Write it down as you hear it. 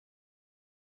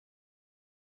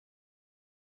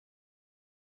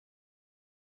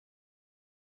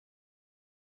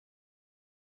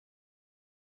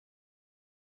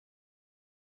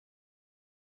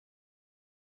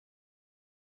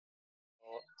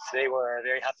Today we're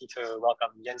very happy to welcome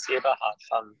Jens Eberhardt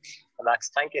from the Max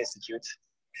Planck Institute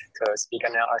to speak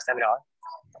on our seminar.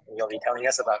 He'll be telling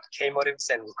us about K-motives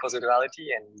and Koszul duality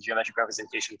and geometric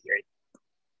representation theory.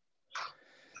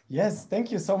 Yes,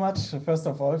 thank you so much, first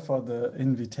of all, for the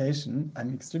invitation.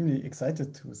 I'm extremely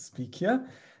excited to speak here.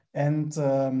 And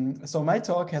so my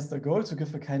talk has the goal to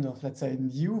give a kind of, let's say,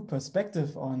 new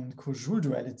perspective on Koszul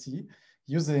duality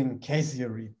using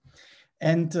K-theory.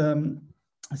 And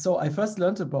so I first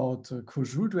learned about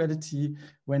Koszul duality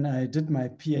when I did my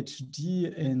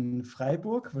PhD in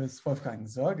Freiburg with Wolfgang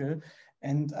Sörgel.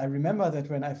 And I remember that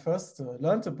when I first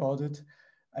learned about it,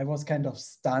 I was kind of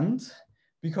stunned.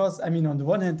 Because, I mean, on the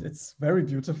one hand, it's very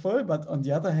beautiful, but on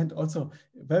the other hand, also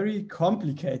very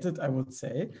complicated, I would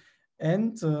say,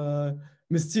 and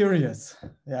mysterious,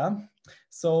 yeah?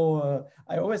 So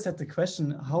I always had the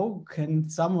question, how can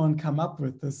someone come up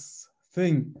with this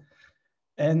thing?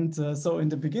 And so in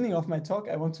the beginning of my talk,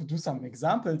 I want to do some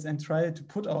examples and try to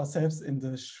put ourselves in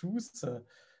the shoes.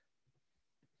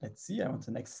 Let's see, I want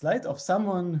the next slide, of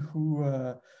someone who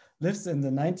lives in the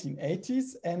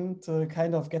 1980s and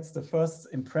kind of gets the first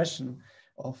impression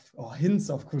of, or hints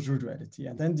of Koszul duality,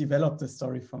 and then develop the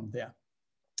story from there.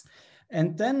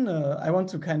 And then I want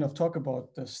to kind of talk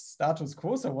about the status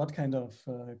quo, so what kind of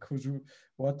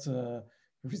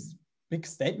big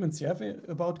statements you have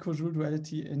about Koszul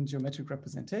duality in geometric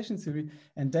representation theory,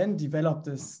 and then develop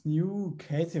this new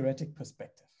K-theoretic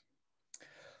perspective.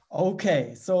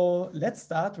 Okay, so let's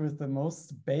start with the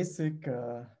most basic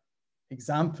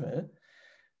example,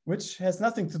 which has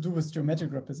nothing to do with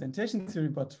geometric representation theory,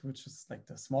 but which is like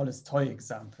the smallest toy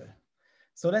example.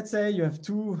 So let's say you have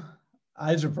two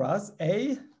algebras,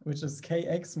 A, which is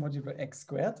kx modulo x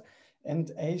squared,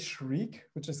 and A shriek,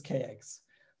 which is kx.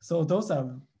 So those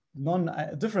are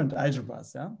different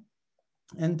algebras, yeah?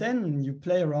 And then you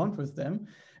play around with them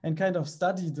and kind of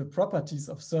study the properties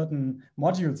of certain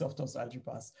modules of those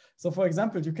algebras. So for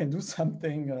example, you can do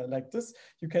something like this.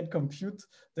 You can compute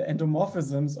the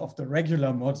endomorphisms of the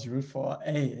regular module for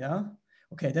A, yeah?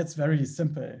 Okay, that's very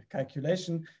simple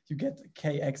calculation. You get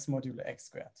kx modulo x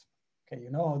squared. Okay,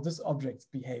 you know how this object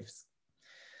behaves.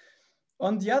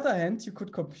 On the other hand, you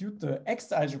could compute the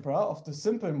X algebra of the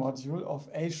simple module of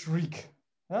A shriek.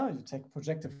 Yeah, you take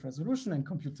projective resolution and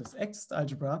compute this X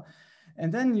algebra.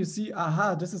 And then you see,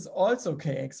 aha, this is also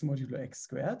kx modulo x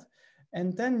squared.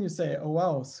 And then you say, oh,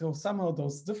 wow, so somehow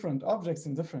those different objects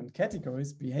in different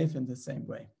categories behave in the same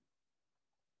way.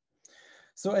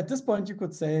 So at this point, you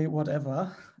could say,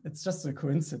 whatever, it's just a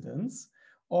coincidence.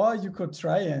 Or you could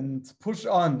try and push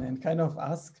on and kind of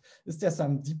ask, is there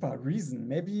some deeper reason,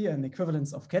 maybe an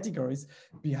equivalence of categories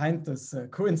behind this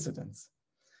coincidence?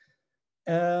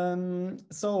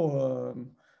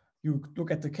 You look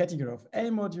at the category of A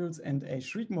modules and A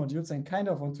shriek modules and kind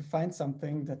of want to find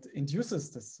something that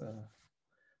induces this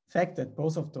fact that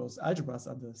both of those algebras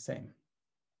are the same.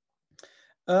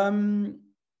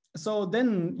 So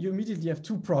then you immediately have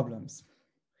two problems.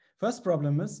 First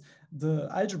problem is the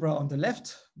algebra on the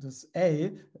left, this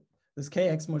A, this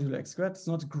kx modulo x squared, is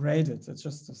not graded. It's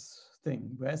just this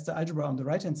thing, whereas the algebra on the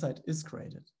right-hand side is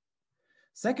graded.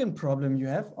 Second problem you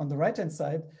have on the right-hand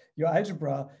side, your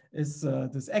algebra is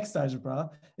this X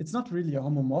algebra. It's not really a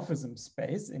homomorphism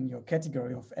space in your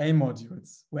category of A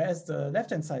modules, whereas the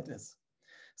left-hand side is.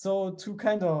 So to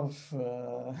kind of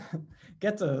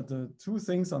get the two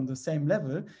things on the same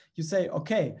level, you say,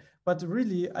 okay, but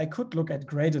really I could look at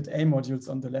graded A modules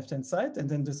on the left-hand side, and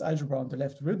then this algebra on the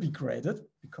left will be graded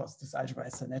because this algebra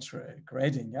is a natural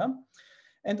grading, yeah?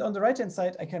 And on the right-hand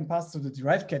side, I can pass to the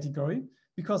derived category,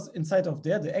 because inside of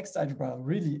there, the X algebra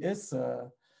really is a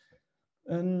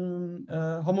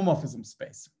homomorphism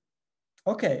space.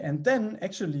 Okay, and then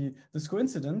actually this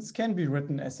coincidence can be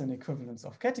written as an equivalence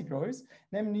of categories,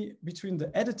 namely between the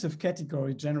additive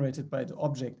category generated by the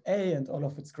object A and all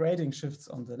of its grading shifts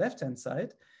on the left-hand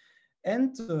side,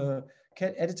 and the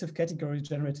additive category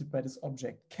generated by this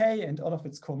object K and all of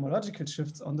its cohomological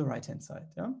shifts on the right-hand side,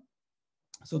 yeah?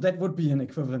 So that would be an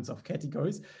equivalence of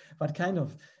categories, but kind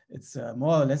of it's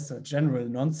more or less a general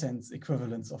nonsense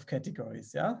equivalence of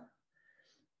categories, yeah?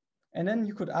 And then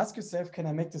you could ask yourself, can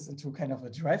I make this into kind of a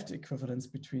derived equivalence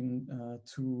between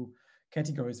two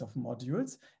categories of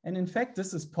modules? And in fact,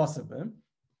 this is possible.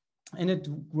 And it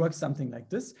works something like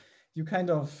this. You kind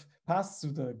of pass to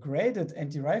the graded and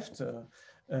derived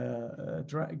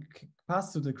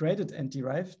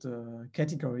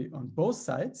category on both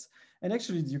sides. And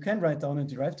actually, you can write down a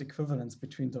derived equivalence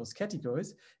between those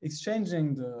categories,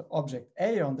 exchanging the object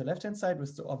A on the left-hand side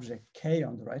with the object K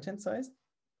on the right-hand side.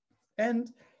 And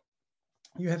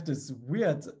you have this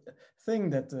weird thing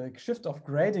that the shift of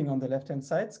grading on the left-hand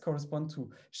sides correspond to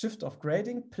shift of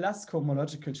grading plus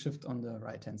cohomological shift on the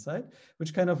right-hand side,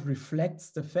 which kind of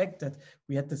reflects the fact that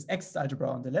we had this X algebra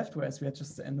on the left, whereas we had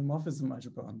just the endomorphism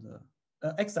algebra on the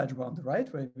X algebra on the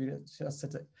right, where we just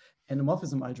had the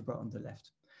endomorphism algebra on the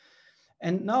left.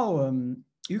 And now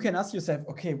you can ask yourself,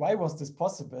 okay, why was this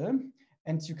possible?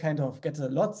 And you kind of get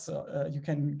you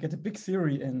can get a big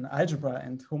theory in algebra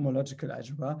and homological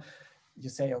algebra. You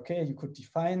say, okay, you could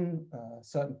define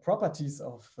certain properties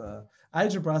of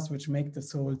algebras which make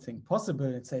this whole thing possible,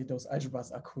 and say those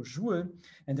algebras are Koszul,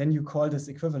 and then you call this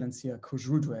equivalence here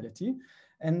Koszul duality,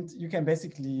 and you can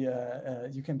basically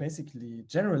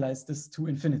generalize this to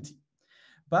infinity.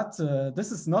 But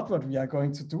this is not what we are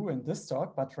going to do in this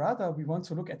talk, but rather we want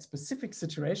to look at specific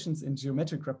situations in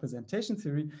geometric representation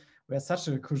theory where such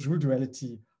a Koszul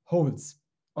duality holds,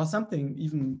 or something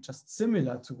even just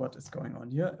similar to what is going on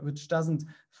here, which doesn't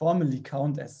formally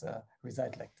count as a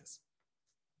result like this.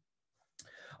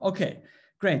 Okay,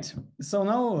 great. So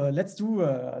now let's do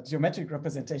a geometric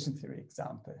representation theory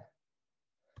example.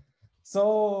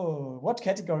 So what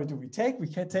category do we take? We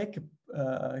can take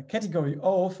category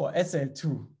O for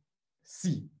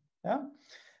SL2C. Yeah?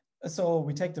 So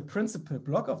we take the principal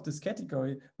block of this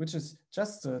category, which is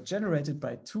just generated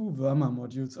by two Verma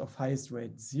modules of highest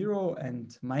rate 0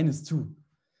 and -2.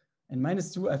 And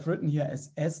 -2 I've written here as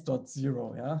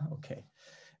S.0, yeah, okay.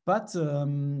 But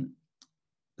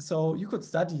so you could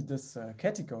study this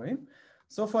category.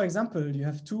 So for example, you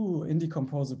have two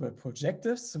indecomposable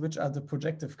projectives, which are the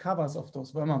projective covers of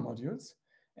those Verma modules.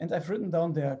 And I've written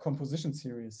down their composition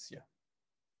series here,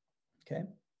 okay.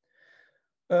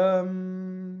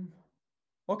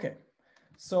 Okay,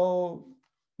 so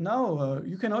now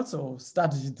you can also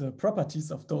study the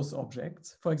properties of those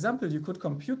objects. For example, you could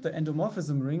compute the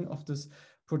endomorphism ring of this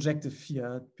projective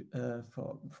here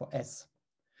for S.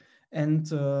 And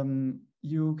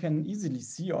you can easily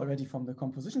see already from the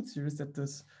composition series that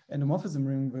this endomorphism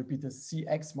ring will be the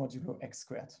CX modulo X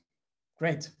squared.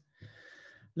 Great.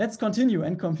 Let's continue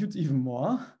and compute even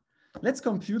more. Let's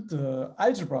compute the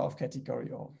algebra of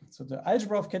category O. So the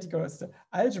algebra of category is the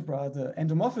algebra, the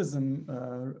endomorphism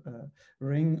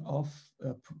ring of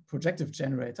a projective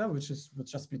generator, which would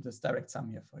just be this direct sum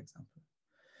here, for example.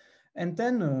 And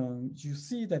then you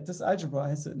see that this algebra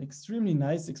has an extremely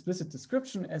nice explicit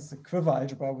description as a quiver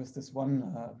algebra with this one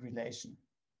relation.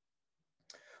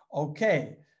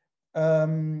 Okay.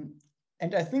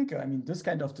 And I think, I mean, this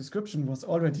kind of description was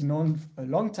already known a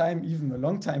long time, even a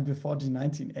long time before the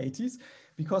 1980s,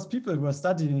 because people were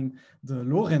studying the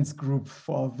Lorentz group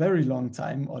for a very long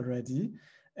time already.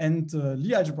 And the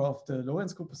Lie algebra of the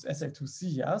Lorentz group is SL2C,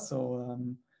 yeah? So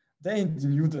they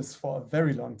knew this for a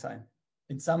very long time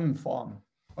in some form,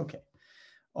 okay.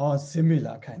 Or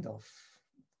similar kind of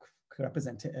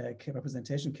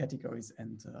representation categories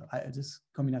and this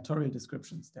combinatorial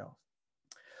descriptions thereof.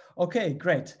 Okay,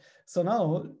 great. So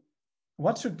now,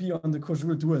 what should be on the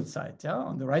Koszul dual side? Yeah,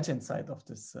 on the right-hand side of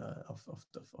this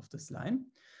of this line.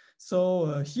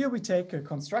 So here we take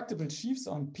constructible sheaves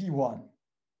on P1.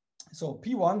 So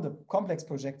P1, the complex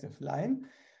projective line,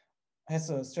 has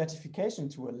a stratification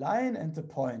to a line and the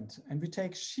point, and we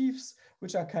take sheaves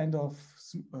which are kind of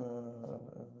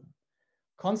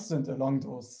constant along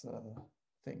those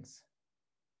things.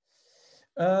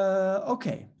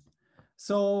 Okay.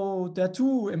 So there are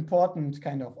two important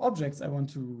kind of objects I want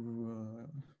to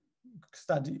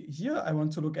study here. I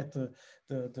want to look at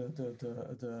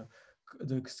the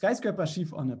skyscraper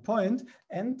sheaf on a point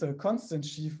and the constant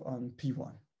sheaf on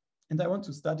P1. And I want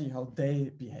to study how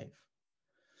they behave.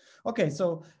 Okay,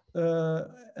 so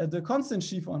the constant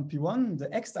sheaf on P1,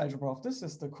 the X algebra of this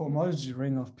is the cohomology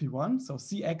ring of P1. So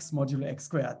CX modulo X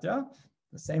squared, yeah?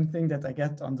 The same thing that I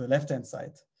get on the left-hand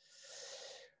side.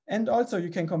 And also you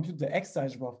can compute the X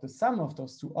algebra of the sum of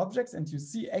those two objects, and you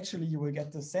see actually you will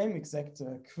get the same exact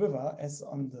quiver as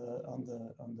on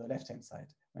the left-hand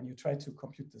side when you try to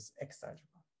compute this X algebra.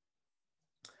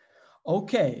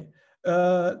 Okay,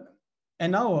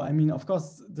 and now, I mean, of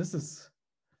course, this is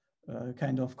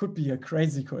kind of could be a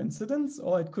crazy coincidence,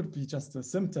 or it could be just a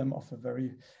symptom of a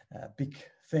very big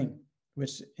thing,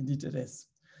 which indeed it is.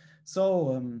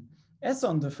 So as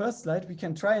on the first slide, we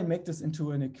can try and make this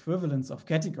into an equivalence of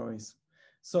categories.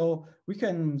 So we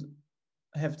can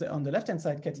have on the left-hand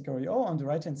side category O, on the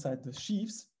right-hand side the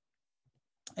sheaves,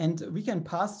 and we can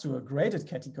pass to a graded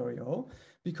category O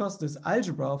because this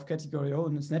algebra of category O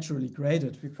is naturally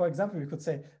graded. For example, we could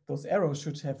say those arrows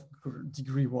should have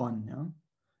degree 1, yeah,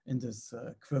 in this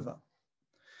quiver.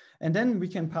 And then we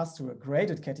can pass to a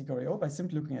graded category O by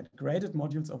simply looking at graded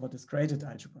modules over this graded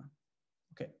algebra.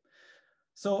 Okay.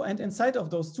 So, and inside of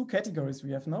those two categories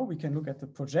we have now, we can look at the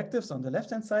projectives on the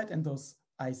left-hand side and those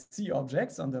IC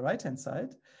objects on the right-hand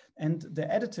side, and the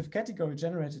additive category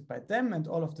generated by them and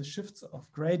all of the shifts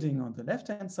of grading on the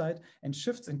left-hand side and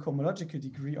shifts in cohomological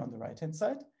degree on the right-hand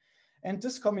side. And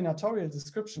this combinatorial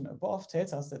description above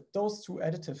tells us that those two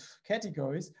additive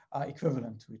categories are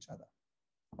equivalent to each other.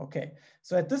 Okay,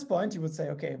 so at this point you would say,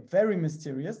 okay, very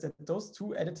mysterious that those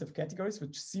two additive categories,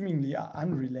 which seemingly are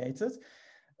unrelated,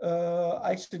 are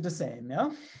actually the same, yeah?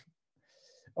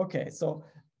 Okay, so,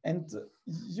 and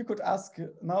you could ask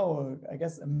now, I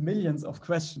guess, millions of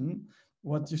questions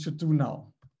what you should do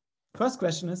now. First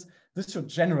question is, this should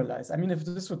generalize. I mean, if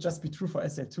this would just be true for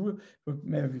SL2, it would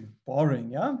maybe be boring,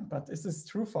 yeah? But is this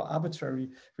true for arbitrary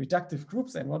reductive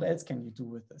groups, and what else can you do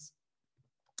with this?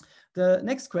 The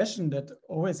next question that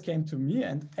always came to me,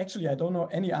 and actually I don't know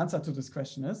any answer to this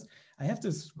question, is, I have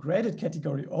this graded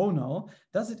category O now.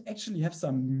 Does it actually have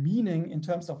some meaning in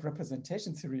terms of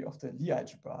representation theory of the Lie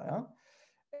algebra? Yeah?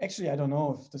 Actually, I don't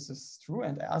know if this is true,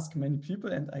 and I asked many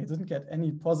people and I didn't get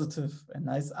any positive and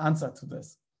nice answer to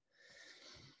this.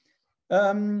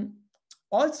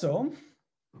 Also,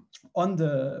 on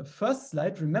the first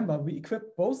slide, remember, we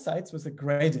equipped both sides with a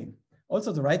grading,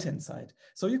 also the right-hand side.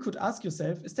 So you could ask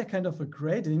yourself, is there kind of a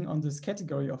grading on this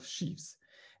category of sheaves?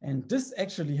 And this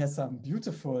actually has some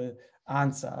beautiful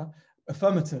answer,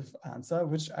 affirmative answer,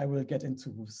 which I will get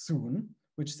into soon,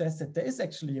 which says that there is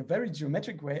actually a very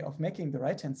geometric way of making the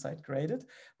right-hand side graded,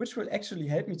 which will actually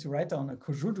help me to write down a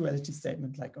Koszul duality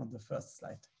statement like on the first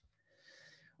slide.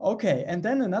 Okay, and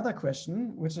then another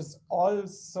question, which is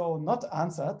also not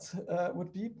answered,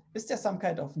 would be, is there some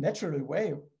kind of natural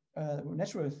way,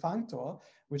 natural functor,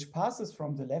 which passes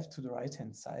from the left to the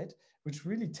right-hand side, which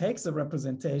really takes a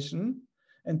representation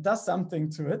and does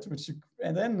something to it,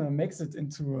 and then makes it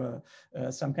into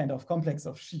some kind of complex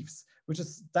of sheaves, which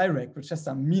is direct, which has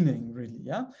some meaning really,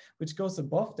 yeah, which goes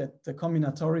above that the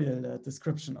combinatorial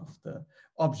description of the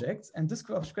objects. And this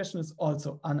question is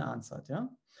also unanswered, yeah.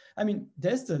 I mean,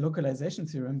 there's the localization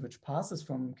theorem which passes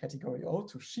from category O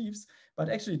to sheaves, but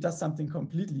actually does something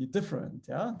completely different,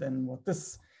 yeah, than what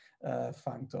this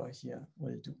functor here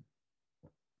will do.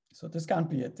 So this can't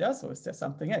be it, yeah. So is there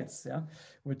something else, yeah,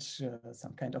 which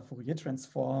some kind of Fourier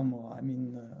transform, or I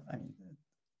mean,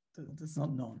 it's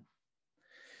not known.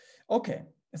 Okay,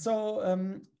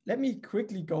 so let me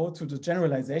quickly go to the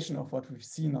generalization of what we've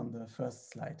seen on the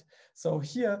first slide. So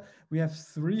here we have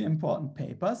three important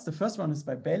papers. The first one is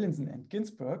by Beilinson and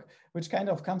Ginsburg, which kind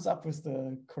of comes up with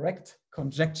the correct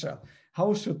conjecture.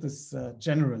 How should this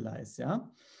generalize, yeah?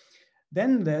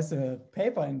 Then there's a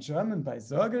paper in German by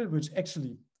Sörgel, which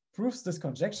actually proves this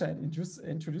conjecture and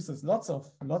introduces lots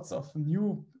of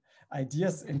new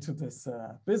ideas into this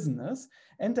business.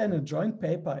 And then a joint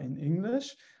paper in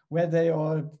English, where they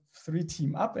all three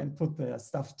team up and put their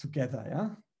stuff together, yeah?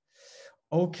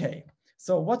 Okay,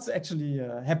 so what's actually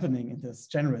happening in this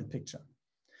general picture?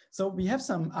 So we have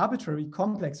some arbitrary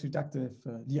complex reductive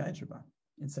Lie algebra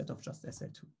instead of just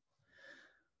SL2.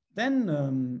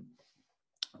 Then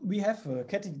we have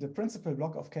the principal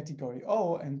block of category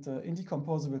O, and the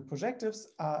indecomposable projectives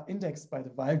are indexed by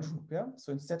the Weil group, yeah?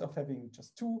 So instead of having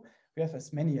just two, we have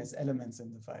as many as elements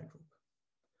in the Weil group.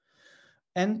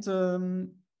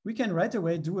 And we can right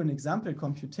away do an example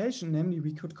computation, namely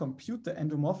we could compute the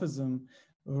endomorphism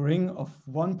ring of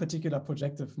one particular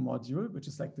projective module, which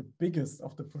is like the biggest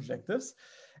of the projectives.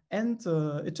 And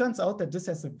it turns out that this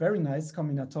has a very nice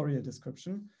combinatorial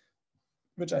description,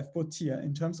 which I've put here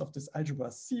in terms of this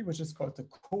algebra C, which is called the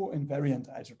co-invariant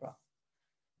algebra.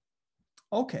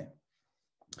 Okay,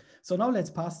 so now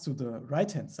let's pass to the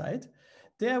right-hand side.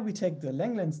 There we take the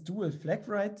Langlands dual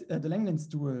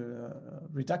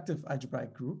reductive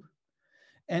algebraic group,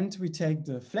 and we take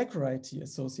the flag variety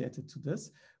associated to this,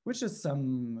 which is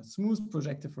some smooth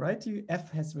projective variety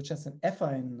which has an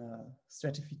affine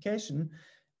stratification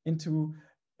into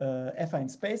affine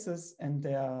spaces, and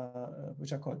they are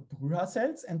which are called Brüher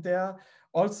cells, and there are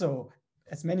also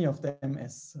as many of them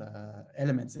as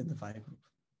elements in the Weil group.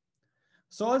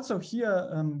 So also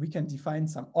here we can define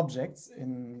some objects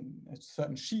in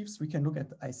certain sheaves. We can look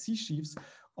at IC sheaves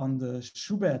on the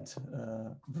Schubert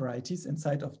varieties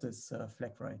inside of this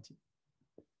flag variety.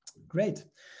 Great.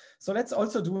 So let's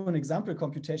also do an example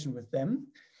computation with them.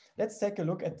 Let's take a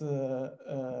look at the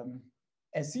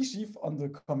SC sheaf on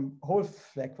the whole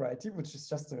flag variety, which is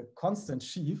just a constant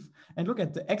sheaf, and look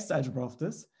at the X algebra of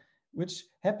this, which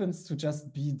happens to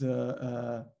just be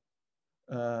the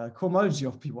cohomology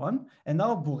of P1. And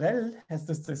now Borel has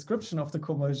this description of the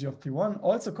cohomology of P1,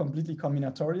 also completely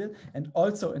combinatorial and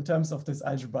also in terms of this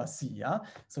algebra C. Yeah?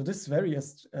 So this is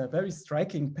very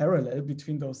striking parallel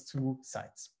between those two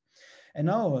sides. And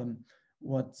now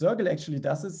what Zergel actually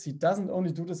does is he doesn't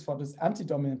only do this for this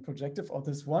anti-dominant projective or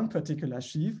this one particular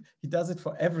sheaf, he does it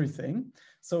for everything.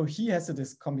 So he has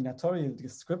this combinatorial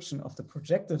description of the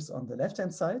projectives on the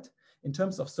left-hand side in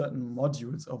terms of certain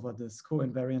modules over this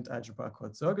co-invariant algebra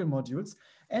called Zergel modules,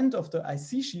 and of the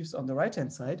IC sheaves on the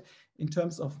right-hand side in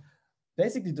terms of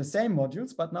basically the same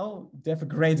modules, but now they have a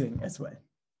grading as well.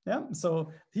 Yeah,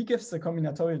 so he gives the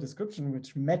combinatorial description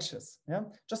which matches. Yeah,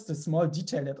 just a small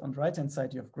detail that on the right-hand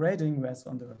side you have grading, whereas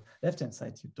on the left-hand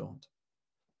side you don't.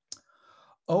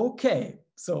 Okay,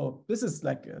 so this is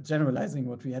like generalizing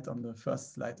what we had on the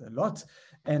first slide a lot.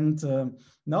 And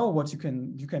now what you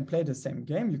can play the same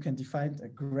game. You can define a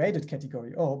graded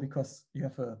category O because you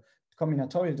have a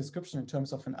combinatorial description in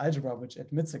terms of an algebra which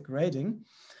admits a grading.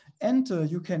 And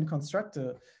you can construct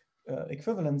a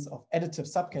equivalence of additive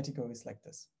subcategories like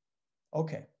this.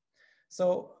 Okay,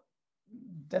 so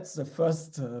that's the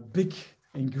first big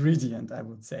ingredient, I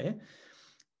would say.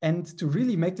 And to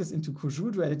really make this into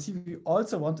Koszul duality, we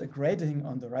also want a grading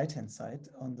on the right-hand side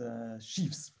on the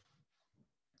sheaves,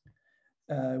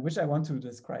 which I want to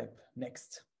describe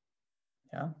next.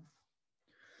 Yeah.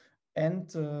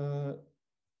 And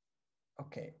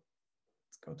okay,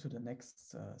 let's go to the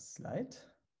next slide.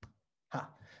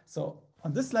 So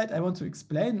on this slide, I want to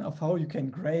explain of how you can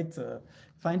grade,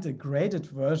 find a graded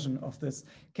version of this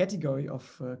category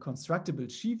of constructible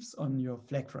sheaves on your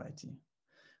flag variety.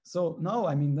 So now,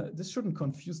 I mean, this shouldn't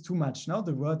confuse too much. Now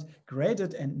the word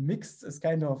graded and mixed is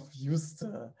kind of used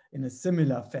in a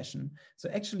similar fashion. So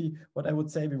actually, what I would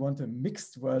say, we want a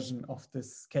mixed version of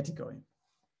this category.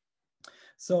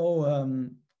 So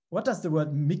what does the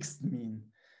word mixed mean?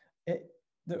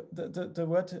 The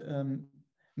word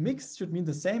mixed should mean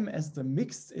the same as the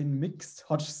mixed in mixed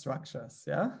Hodge structures.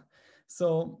 Yeah.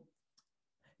 So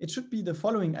it should be the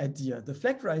following idea. The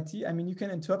flag variety, I mean, you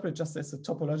can interpret just as a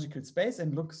topological space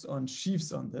and looks on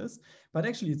sheaves on this, but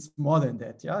actually it's more than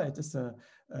that. Yeah, it is a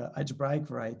algebraic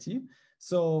variety.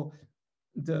 So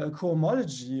the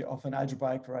cohomology of an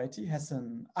algebraic variety has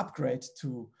an upgrade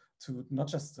to not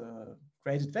just a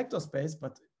graded vector space,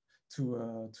 but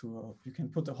you can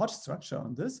put a Hodge structure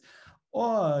on this,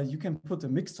 or you can put a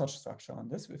mixed Hodge structure on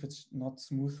this if it's not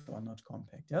smooth or not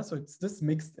compact. Yeah, so it's this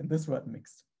mixed and this word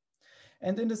mixed.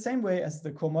 And in the same way as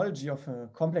the cohomology of a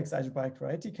complex algebraic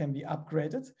variety can be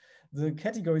upgraded, the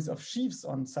categories of sheaves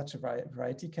on such a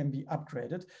variety can be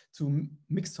upgraded to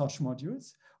mixed Hodge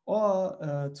modules or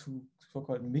to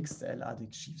so-called mixed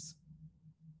L-adic sheaves.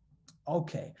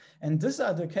 Okay, and these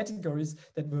are the categories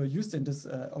that were used in this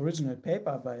original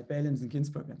paper by Behlens,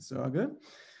 Ginsburg, and Zergel.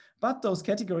 But those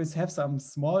categories have some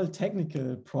small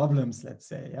technical problems, let's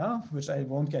say, yeah, which I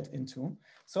won't get into.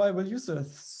 So I will use a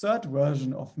third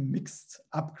version of mixed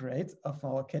upgrade of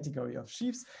our category of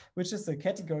sheaves, which is a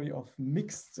category of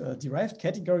mixed, derived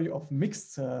category of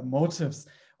mixed motifs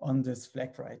on this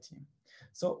flag variety.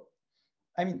 So,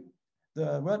 I mean,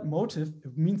 the word motif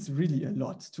means really a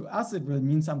lot. To us, it will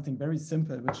mean something very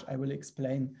simple, which I will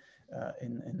explain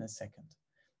in a second.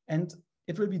 And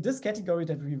it will be this category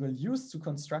that we will use to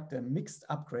construct a mixed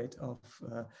upgrade of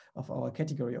our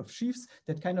category of sheaves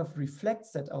that kind of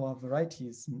reflects that our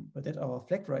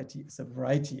flag variety is a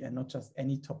variety and not just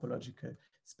any topological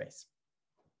space.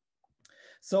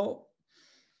 So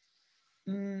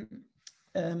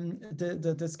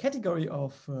this category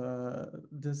of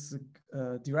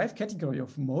derived category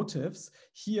of motifs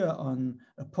here on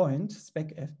a point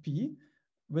spec FP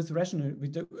with rational, we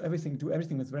do everything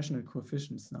with rational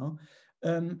coefficients now,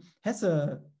 has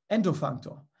a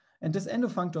endofunctor. And this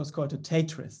endofunctor is called a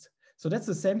Tate-twist. So that's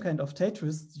the same kind of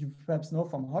Tate-twist you perhaps know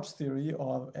from Hodge theory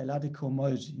or L-adic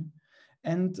cohomology.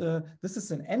 And this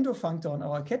is an endofunctor on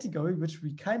our category, which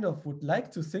we kind of would like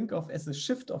to think of as a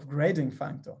shift of grading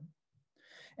functor.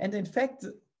 And in fact,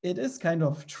 it is kind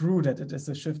of true that it is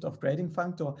a shift of grading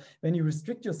functor when you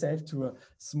restrict yourself to a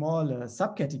small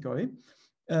subcategory.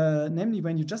 Namely,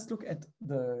 when you just look at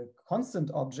the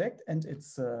constant object and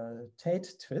its Tate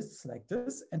twists like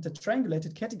this, and the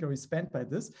triangulated category spanned by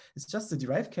this is just a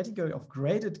derived category of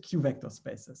graded Q vector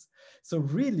spaces. So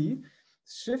really,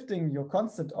 shifting your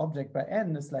constant object by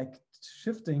n is like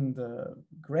shifting the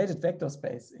graded vector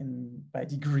space by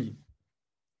degree.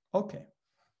 Okay.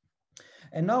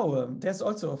 And now there's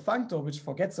also a functor which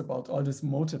forgets about all this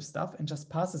motive stuff and just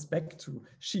passes back to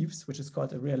sheaves, which is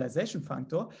called a realization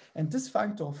functor. And this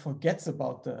functor forgets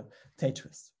about the Tate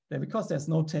twist because there's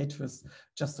no Tate twist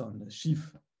just on the sheaf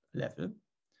level.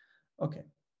 Okay,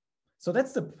 so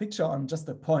that's the picture on just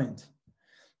a point.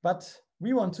 But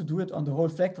we want to do it on the whole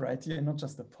flag variety and not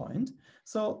just a point.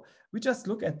 So we just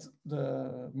look at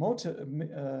the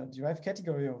derived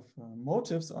category of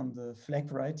motifs on the flag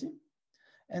variety.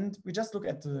 And we just look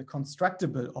at the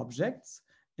constructible objects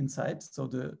inside. So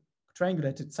the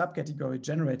triangulated subcategory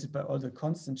generated by all the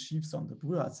constant sheaves on the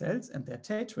Bruhat cells and their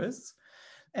T-twists.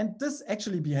 And this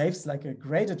actually behaves like a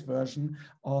graded version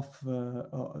of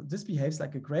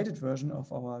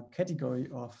our category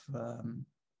of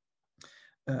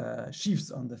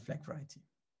sheaves on the flag variety.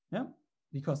 Yeah,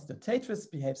 because the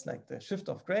T-twist behaves like the shift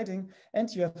of grading,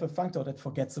 and you have a functor that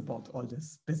forgets about all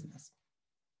this business.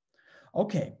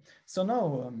 Okay, so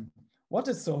now what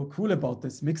is so cool about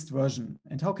this mixed version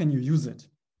and how can you use it?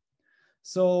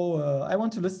 So I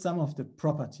want to list some of the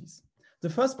properties. The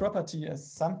first property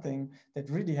is something that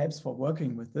really helps for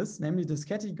working with this, namely this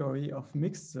category of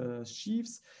mixed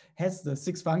sheaves has the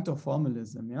 6-functor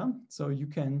formalism, yeah? So you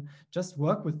can just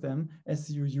work with them as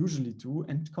you usually do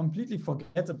and completely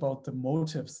forget about the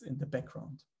motifs in the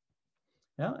background.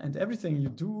 Yeah, and everything you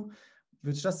do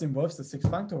which just involves the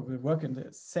 6-functor will work in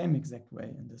the same exact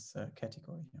way in this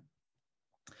category here.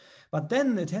 But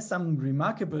then it has some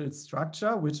remarkable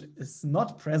structure which is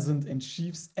not present in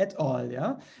sheaves at all,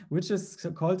 yeah, which is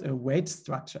called a weight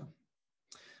structure.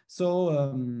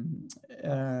 So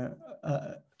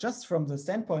just from the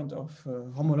standpoint of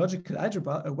homological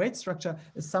algebra, a weight structure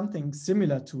is something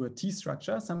similar to a T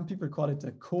structure. Some people call it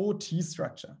a co-T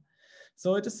structure.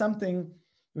 So it is something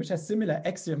which has similar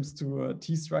axioms to a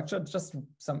T structure, just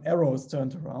some arrows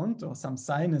turned around or some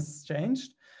sign is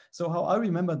changed. So how I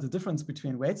remember the difference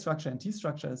between weight structure and T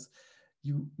structure is,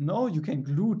 you know, you can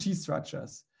glue T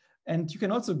structures and you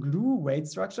can also glue weight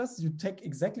structures. You take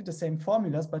exactly the same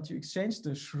formulas, but you exchange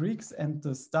the shrieks and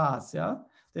the stars, yeah?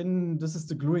 Then this is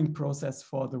the gluing process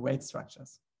for the weight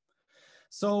structures.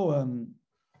 So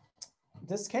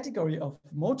this category of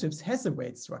motifs has a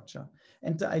weight structure.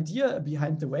 And the idea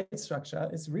behind the weight structure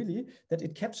is really that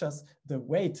it captures the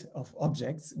weight of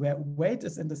objects, where weight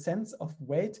is in the sense of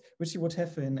weight, which you would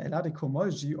have in L-adic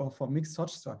homology or for mixed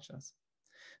Hodge structures.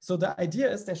 So the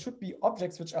idea is there should be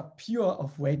objects which are pure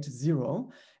of weight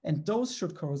 0, and those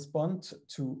should correspond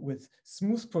to with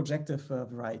smooth projective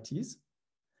varieties.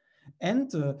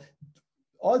 And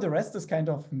all the rest is kind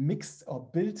of mixed or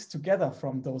built together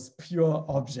from those pure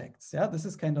objects. Yeah, this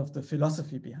is kind of the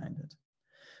philosophy behind it.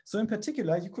 So in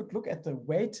particular, you could look at the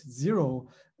weight 0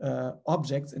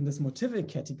 objects in this motivic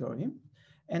category,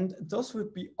 and those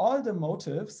would be all the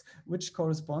motifs which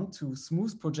correspond to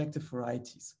smooth projective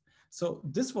varieties. So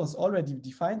this was already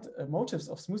defined, motifs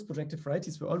of smooth projective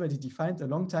varieties were already defined a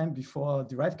long time before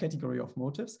derived category of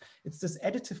motifs. It's this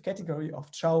additive category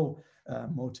of Chow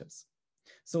motifs.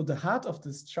 So the heart of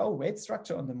this Chow weight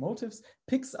structure on the motifs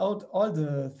picks out all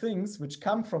the things which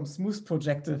come from smooth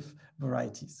projective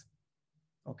varieties.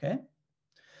 Okay,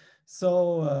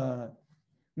 so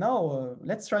now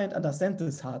let's try and understand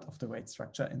this heart of the weight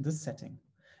structure in this setting.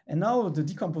 And now the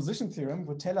decomposition theorem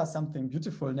will tell us something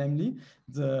beautiful, namely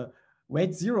the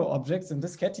weight 0 objects in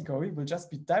this category will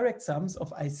just be direct sums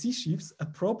of IC sheaves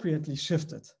appropriately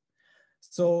shifted.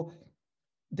 So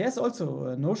there's also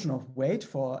a notion of weight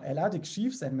for L-adic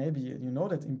sheaves, and maybe you know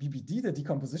that in BBD, the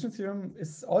decomposition theorem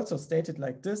is also stated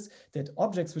like this, that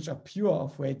objects which are pure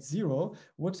of weight 0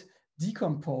 would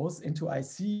decompose into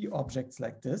IC objects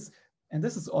like this. And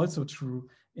this is also true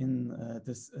in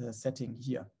this setting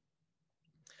here.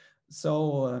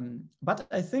 So, but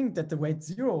I think that the weight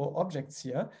 0 objects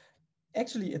here,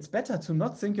 actually, it's better to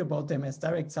not think about them as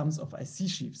direct sums of IC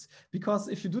sheaves, because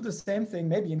if you do the same thing,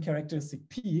 maybe in characteristic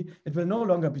P, it will no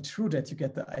longer be true that you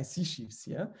get the IC sheaves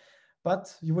here,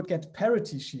 but you would get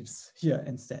parity sheaves here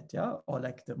instead, yeah? Or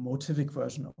like the motivic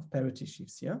version of parity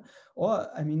sheaves here. Or,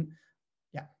 I mean,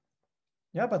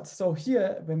 yeah, but so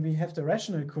here, when we have the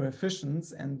rational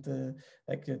coefficients and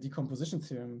like the decomposition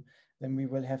theorem, then we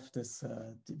will have this,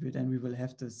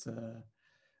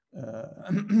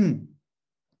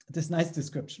 this nice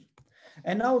description.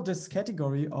 And now this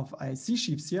category of IC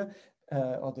sheaves here,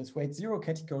 or this weight 0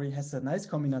 category, has a nice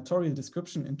combinatorial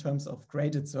description in terms of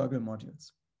graded circle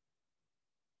modules.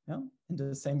 Yeah, in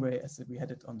the same way as we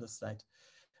had it on the slide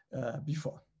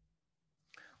before.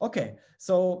 Okay,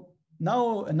 so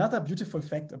now another beautiful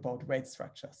fact about weight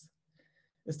structures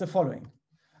is the following.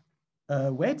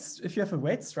 If you have a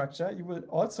weight structure, you will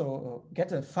also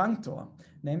get a functor,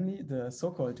 namely the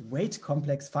so-called weight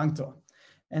complex functor.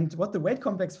 And what the weight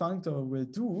complex functor will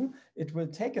do, it will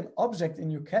take an object in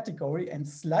your category and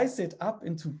slice it up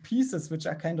into pieces which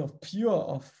are kind of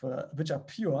pure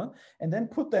and then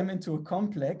put them into a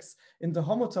complex in the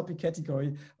homotopy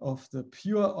category of the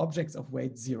pure objects of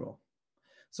weight 0.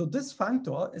 So this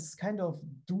functor is kind of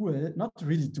dual, not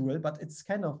really dual, but it's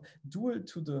kind of dual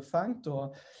to the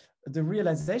functor, the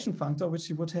realization functor, which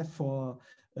you would have for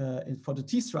the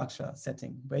T structure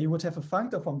setting, where you would have a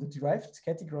functor from the derived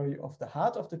category of the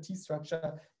heart of the T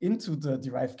structure into the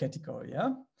derived category.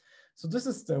 Yeah. So this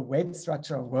is the weight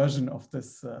structure version of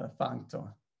this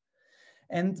functor.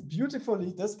 And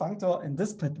beautifully, this functor in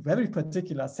this very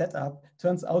particular setup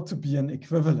turns out to be an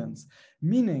equivalence,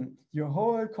 meaning your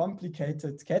whole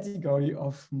complicated category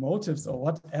of motives or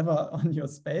whatever on your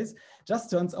space just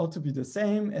turns out to be the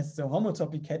same as the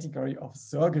homotopy category of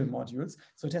circle modules.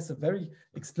 So it has a very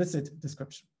explicit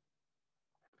description.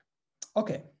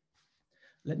 Okay,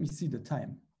 let me see the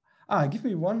time. Give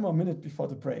me 1 more minute before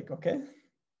the break, okay?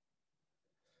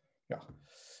 Yeah.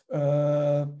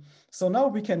 So now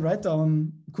we can write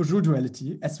down Koszul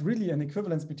duality as really an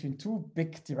equivalence between two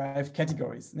big derived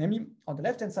categories. Namely, on the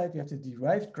left-hand side, we have the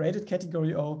derived graded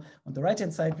category O. On the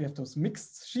right-hand side, we have those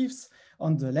mixed sheaves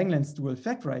on the Langlands dual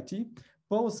fact variety.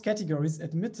 Both categories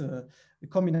admit a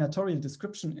combinatorial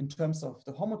description in terms of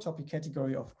the homotopy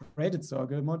category of graded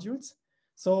circle modules.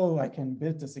 So I can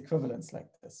build this equivalence like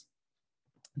this.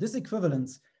 This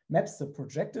equivalence maps the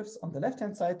projectives on the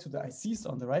left-hand side to the ICs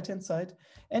on the right-hand side.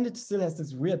 And it still has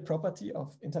this weird property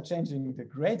of interchanging the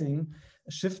grading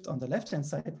shift on the left-hand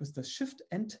side with the shift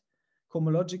and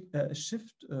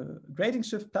grading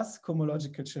shift plus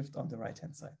cohomological shift on the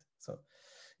right-hand side. So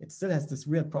it still has this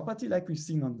weird property like we've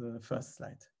seen on the first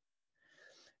slide.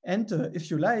 And if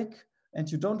you like, and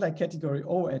you don't like category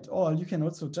O at all, you can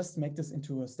also just make this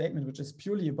into a statement which is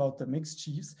purely about the mixed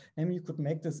sheaves. And you could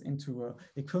make this into an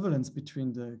equivalence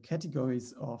between the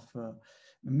categories of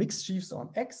mixed sheaves on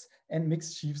X and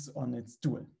mixed sheaves on its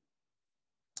dual.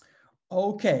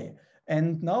 Okay,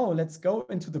 and now let's go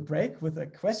into the break with a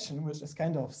question which is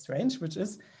kind of strange, which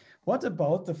is, what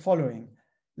about the following?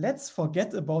 Let's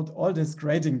forget about all this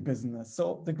grading business.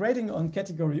 So the grading on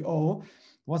category O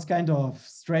was kind of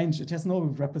strange. It has no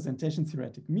representation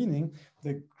theoretic meaning.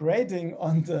 The grading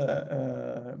on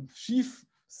the sheaf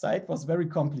side was very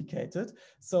complicated.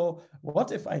 So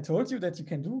what if I told you that you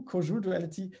can do Koszul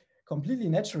duality completely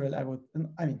natural?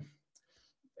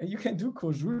 You can do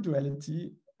Koszul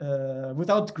duality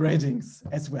without gradings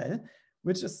as well,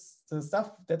 which is the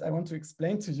stuff that I want to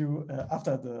explain to you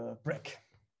after the break.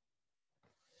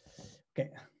 Okay.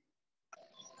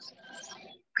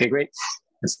 Okay, great.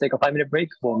 Let's take a 5-minute break.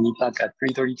 We'll meet back at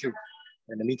 3:32.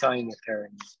 In the meantime, if there are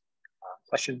any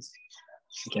questions,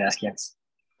 you can ask Jens.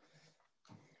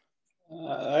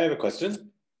 I have a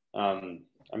question. I'm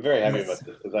very happy about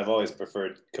this because I've always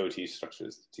preferred co-T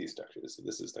structures to T structures. So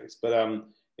this is nice. But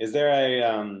is there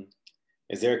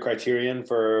a criterion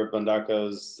for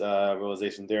Bondaco's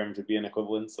realization theorem to be an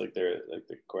equivalence, like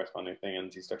the corresponding thing in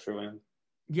T structure land?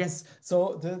 Yes.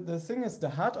 So the thing is, the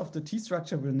heart of the T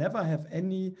structure will never have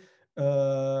any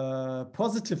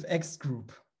positive X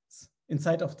group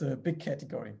inside of the big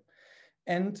category.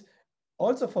 And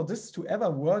also for this to ever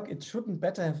work, it shouldn't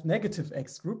better have negative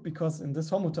X group, because in this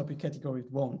homotopy category,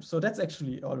 it won't. So that's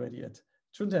actually already it. It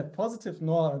shouldn't have positive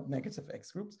nor negative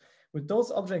X groups. With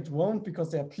those objects won't, because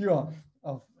they're pure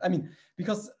of,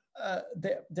 because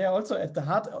they're also at the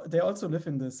heart, they also live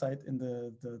in the site, in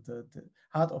the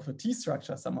heart of a T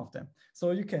structure, some of them.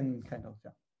 So you can kind of,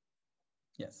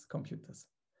 yes, compute this.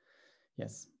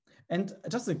 Yes. And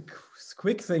just a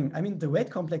quick thing, the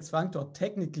weight complex functor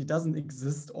technically doesn't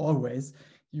exist always.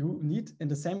 You need, in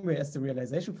the same way as the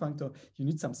realization functor, you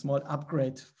need some small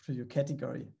upgrade for your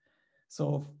category.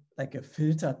 So like a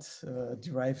filtered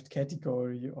derived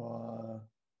category or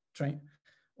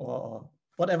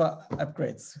whatever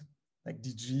upgrades, like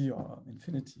DG or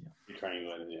infinity.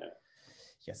 Triangle, yeah.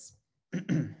 Yes.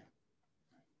 Can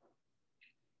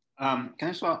I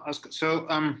also ask, so,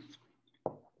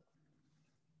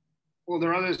 well,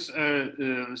 there are others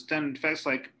standard facts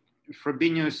like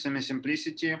Frobenius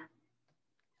semi-simplicity,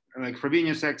 like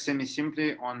Frobenius acts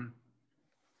semi-simply on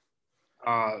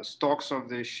stocks of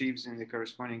the sheaves in the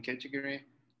corresponding category.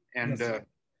 And yes.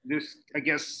 This, I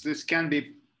guess this can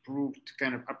be proved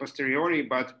kind of a posteriori,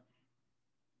 but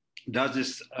does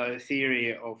this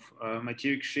theory of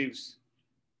materic sheaves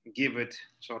give it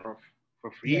sort of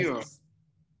for free? Yes. Or?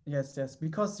 Yes,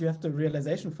 because you have the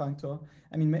realization functor.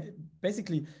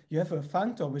 Basically, you have a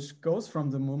functor which goes from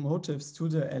the motives to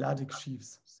the L-adic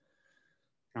sheaves.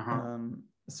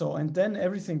 So, and then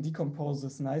everything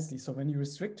decomposes nicely. So when you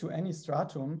restrict to any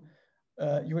stratum,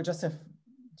 you will just have,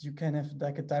 you can have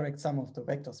like a direct sum of the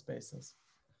vector spaces.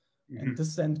 And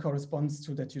this then corresponds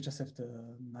to that you just have the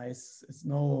nice, it's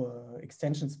no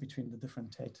extensions between the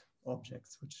different Tate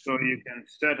objects. Which so you can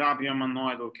set up your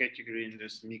monoidal category in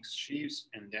this mixed sheaves,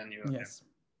 and then you yes.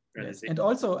 Yes. And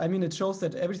also, I mean, it shows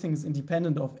that everything is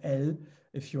independent of L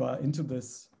if you are into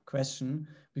this question,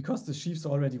 because the sheaves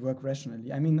already work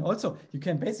rationally. I mean, also, you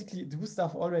can basically do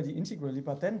stuff already integrally,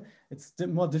 but then it's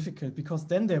more difficult because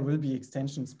then there will be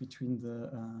extensions between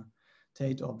the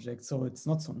Tate objects. So it's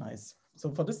not so nice. So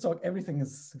for this talk, everything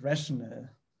is rational.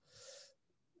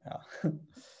 Yeah.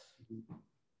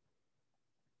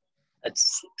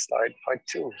 Let's start part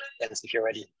 2, Jens, if you're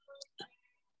ready.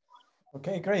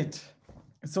 Okay, great.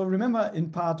 So remember in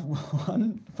part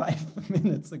 1, 5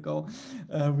 minutes ago,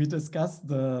 we discussed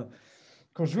the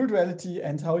Koszul duality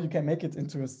and how you can make it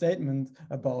into a statement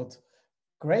about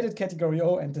graded category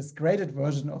O and this graded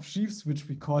version of sheaves, which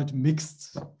we called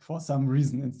mixed for some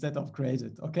reason instead of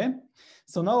graded, okay?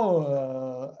 So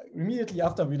now, immediately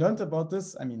after we learned about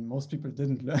this, I mean, most people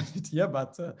didn't learn it here,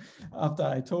 but after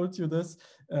I told you this,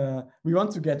 we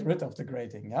want to get rid of the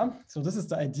grading, yeah? So this is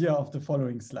the idea of the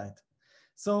following slide.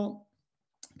 So,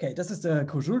 okay, this is the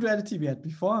Koszul duality we had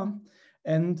before.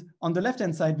 And on the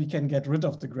left-hand side, we can get rid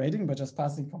of the grading by just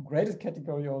passing from graded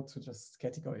category O to just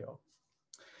category O.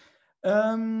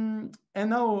 And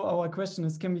now our question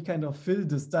is, can we kind of fill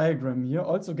this diagram here,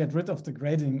 also get rid of the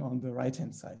grading on the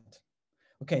right-hand side?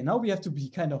 Okay, now we have to be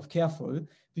kind of careful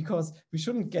because we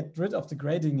shouldn't get rid of the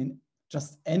grading in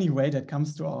just any way that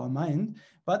comes to our mind,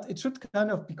 but it should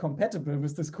kind of be compatible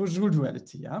with this Koszul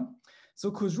duality, yeah?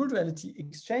 So Koszul duality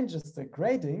exchanges the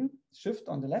grading shift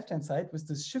on the left-hand side with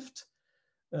this shift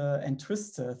and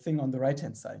twist thing on the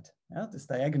right-hand side, yeah, this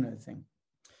diagonal thing.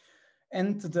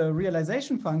 And the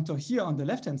realization functor here on the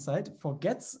left-hand side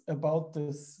forgets about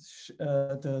this,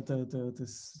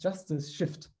 just this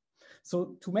shift.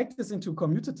 So to make this into a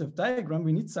commutative diagram,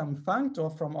 we need some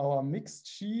functor from our mixed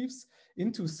sheaves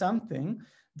into something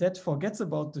that forgets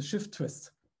about the shift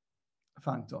twist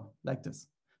functor, like this.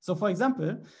 So for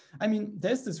example, I mean,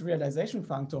 there's this realization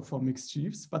functor for mixed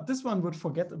sheaves, but this one would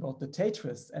forget about the Tate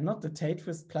twist and not the Tate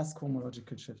twist plus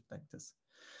cohomological shift like this.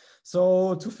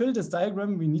 So to fill this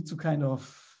diagram, we need to kind of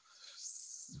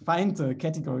find a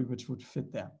category which would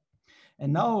fit there.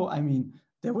 And now, I mean,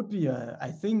 there would be I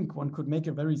think one could make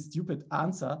a very stupid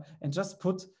answer and just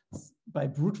put by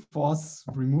brute force,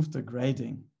 remove the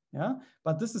grading. Yeah,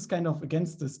 but this is kind of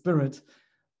against the spirit.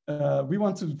 We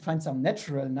want to find some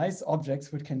natural, nice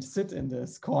objects which can sit in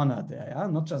this corner there, yeah?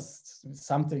 Not just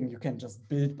something you can just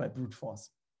build by brute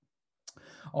force.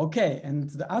 Okay, and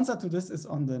the answer to this is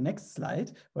on the next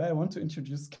slide, where I want to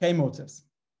introduce K-motives.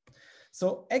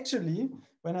 So actually,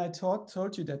 when I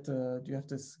told you that you have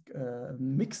this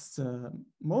mixed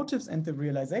motives and the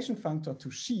realization functor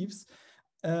to sheaves,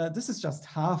 this is just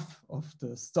half of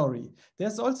the story.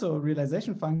 There's also a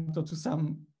realization functor to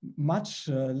some much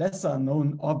lesser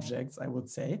known objects, I would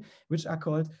say, which are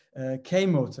called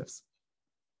K-motives.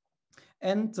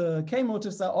 And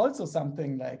K-motives are also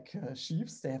something like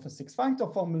sheaves. They have a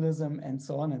 6-functor formalism and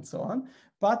so on,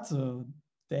 but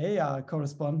they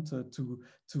correspond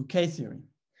to K-theory.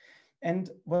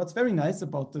 And what's very nice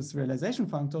about this realization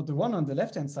functor, the one on the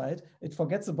left-hand side, it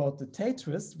forgets about the Tate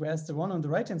twist, whereas the one on the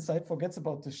right-hand side forgets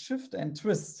about the shift and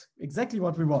twist, exactly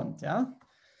what we want, yeah?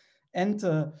 And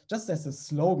just as a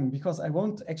slogan, because I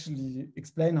won't actually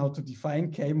explain how to define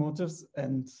K-motives,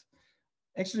 and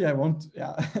actually I won't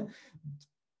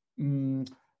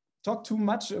talk too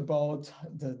much about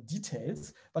the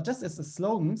details, but just as the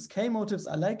slogans, K-motives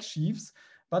are like sheaves,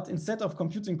 but instead of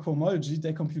computing cohomology,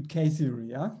 they compute K-theory,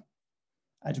 yeah?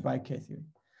 Algebraic K-theory.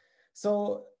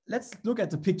 So let's look at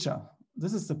the picture.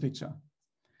 This is the picture.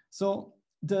 So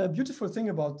the beautiful thing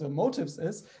about the motives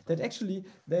is that actually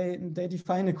they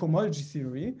define a cohomology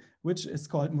theory, which is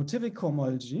called motivic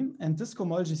cohomology. And this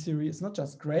cohomology theory is not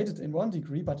just graded in 1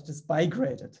 degree, but it is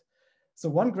bigraded. So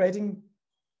one grading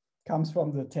comes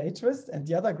from the Tate twist and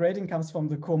the other grading comes from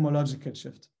the cohomological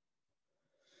shift.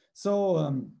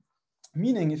 So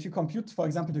meaning if you compute, for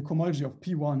example, the cohomology of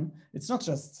P1, it's not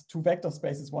just 2 vector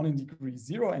spaces, one in degree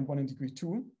 0 and one in degree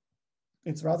 2.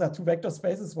 It's rather 2 vector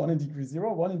spaces, one in degree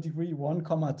 0, one in degree 1,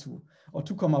 2, or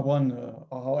 2, 1,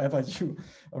 or however you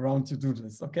do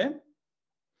this, okay?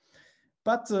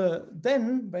 But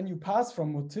then when you pass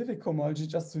from motivic cohomology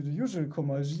just to the usual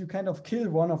cohomology, you kind of kill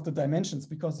one of the dimensions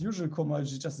because usual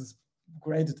cohomology just is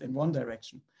graded in one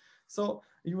direction. So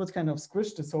you would kind of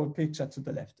squish this whole picture to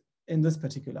the left in this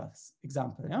particular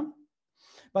example, yeah?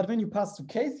 But when you pass to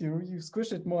K-theory, you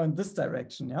squish it more in this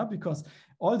direction, yeah, because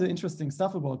all the interesting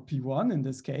stuff about P1 in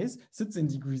this case sits in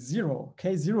degree 0,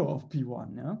 K0 of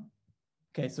P1, yeah.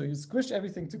 Okay, so you squish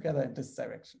everything together in this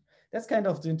direction. That's kind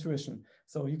of the intuition.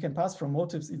 So you can pass from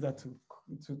motives either to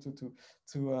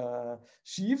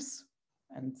sheaves,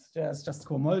 and there's just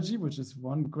cohomology, which is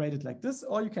one graded like this,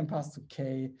 or you can pass to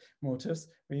K motives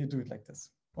where you do it like this,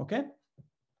 okay?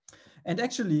 And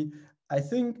actually, I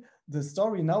think the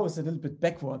story now is a little bit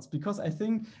backwards, because I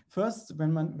think first,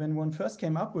 when one first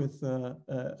came up with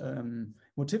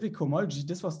motivic cohomology,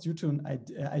 this was due to an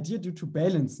idea due to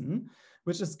Bailenson,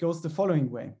 which goes the following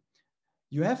way.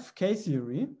 You have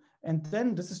K-theory, and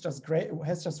then this is just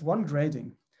has just one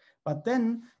grading. But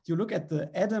then you look at the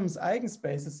Adams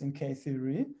eigenspaces in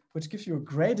K-theory, which gives you a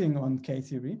grading on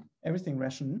K-theory, everything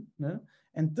rational, no?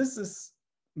 And this is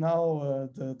now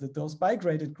those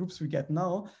bigraded groups we get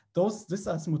now, this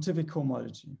is motivic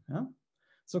cohomology. Yeah?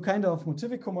 So kind of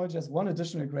motivic cohomology has one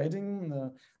additional grading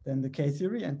than the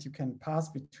K-theory, and you can pass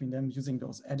between them using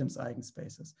those Adams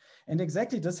eigenspaces. And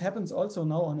exactly this happens also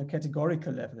now on a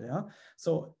categorical level. Yeah?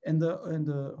 So in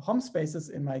the Hom spaces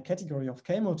in my category of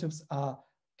K-motives are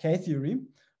K-theory,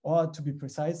 or to be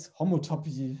precise,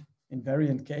 homotopy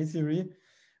invariant K-theory,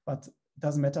 but it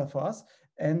doesn't matter for us.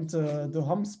 And the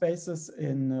Hom spaces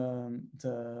in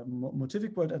the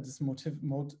motivic world at this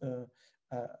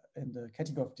in the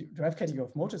category of derived category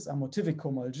of motives are motivic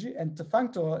cohomology, and the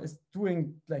functor is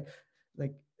doing like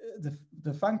the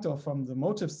functor from the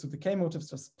motives to the K motives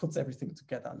just puts everything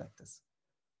together like this,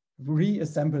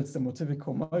 reassembles the motivic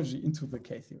cohomology into the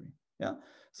K theory. Yeah.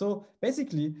 So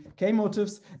basically K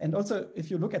motives, and also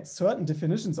if you look at certain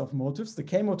definitions of motives, the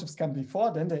K motives come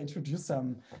before, then they introduce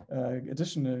some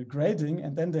additional grading,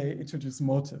 and then they introduce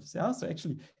motives. Yeah. So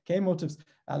actually K motives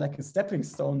are like a stepping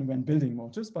stone when building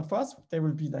motives, but for us, they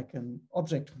will be like an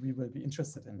object we will be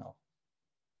interested in now.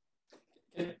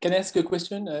 Can I ask a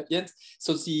question, Jens?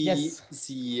 So yes.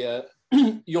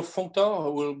 Your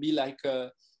functor will be like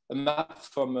a map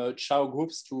from Chow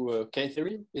groups to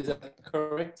K-theory. Is that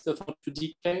correct? So for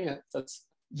 2DK, that's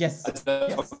yes,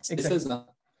 yes, exactly.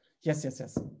 Yes,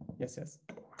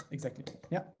 exactly.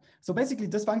 Yeah. So basically,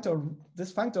 this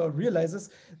functor realizes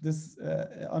this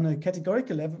on a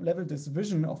categorical level this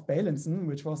vision of Bailenson,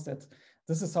 which was that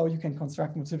this is how you can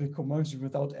construct motivic cohomology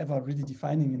without ever really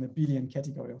defining an abelian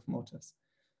category of motives.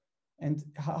 And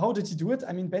how did he do it?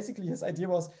 I mean, basically, his idea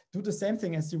was do the same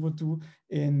thing as you would do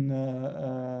in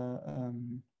the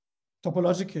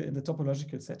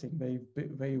topological setting,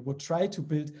 where you would try to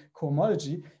build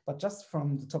cohomology, but just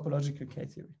from the topological K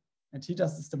theory. And he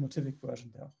does the motivic version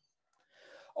there.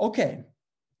 Okay,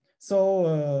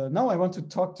 so now I want to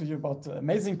talk to you about the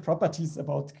amazing properties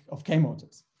of K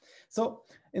motives. So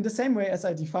in the same way as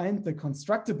I defined the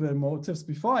constructible motives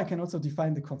before, I can also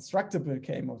define the constructible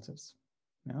K motives.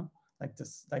 Yeah, like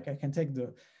this. Like I can take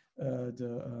the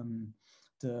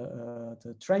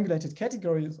triangulated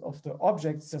categories of the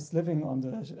objects just living on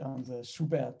the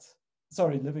Schubert,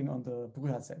 living on the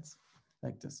Brüher sets,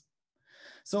 like this.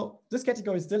 So this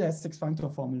category still has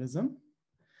 6-functor formalism.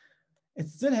 It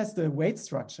still has the weight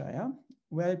structure, yeah?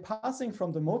 Where passing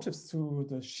from the motives to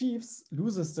the sheaves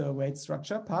loses the weight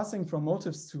structure. Passing from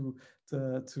motives to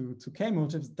K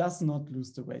motives does not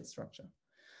lose the weight structure.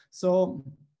 So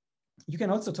you can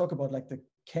also talk about like the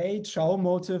K Chow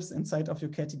motives inside of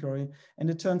your category. And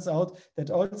it turns out that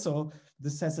also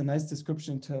this has a nice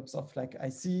description in terms of like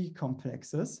IC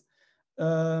complexes.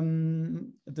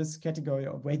 This category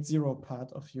of weight 0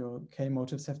 part of your K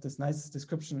motives have this nice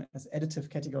description as additive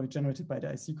category generated by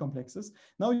the IC complexes.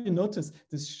 Now you notice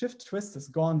this shift twist is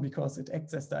gone because it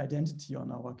acts as the identity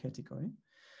on our category.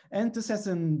 And this has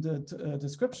a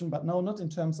description, but now not in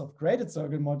terms of graded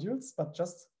Zergel modules, but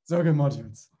just Zergel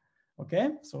modules. Okay,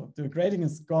 so the grading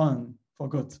is gone for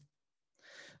good.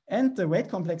 And the weight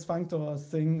complex functor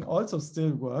thing also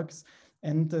still works.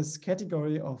 And this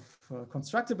category of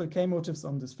constructible K motives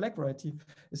on this flag variety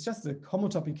is just a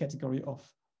homotopy category of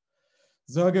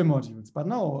Zergel modules, but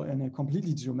now in a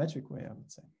completely geometric way, I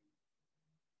would say.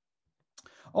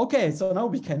 Okay, so now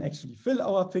we can actually fill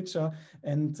our picture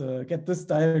and get this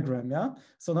diagram, yeah?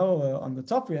 So now on the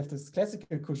top, we have this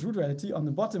classical Koszul duality. On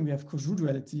the bottom, we have Koszul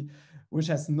duality, which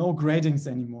has no gradings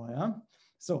anymore, yeah?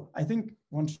 So I think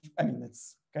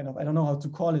it's kind of, I don't know how to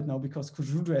call it now because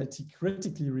Koszul duality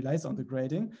critically relies on the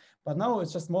grading, but now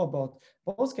it's just more about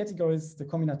both categories, the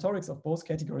combinatorics of both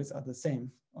categories are the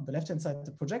same. On the left-hand side,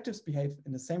 the projectives behave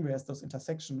in the same way as those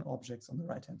intersection objects on the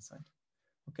right-hand side,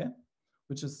 okay?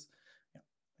 Which is, yeah,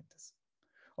 like this.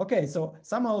 Okay, so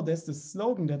somehow there's this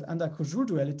slogan that under Koszul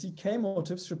duality,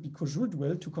 K-motives should be Koszul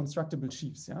dual to constructible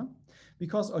sheaves, yeah?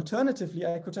 Because alternatively,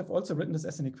 I could have also written this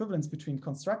as an equivalence between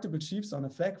constructible sheaves on a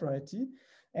flag variety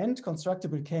and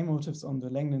constructible K-motives on the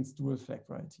Langlands dual flag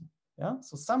variety, yeah?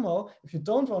 So somehow, if you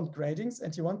don't want gradings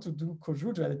and you want to do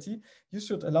Koszul duality, you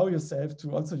should allow yourself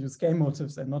to also use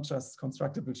K-motives and not just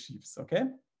constructible sheaves, okay?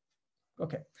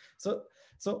 Okay, so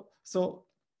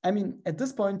I mean, at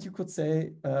this point, you could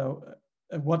say,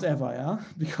 whatever, yeah,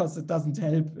 because it doesn't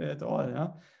help at all, yeah.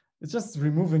 It's just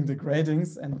removing the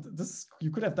gradings, and this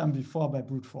you could have done before by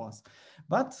brute force.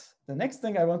 But the next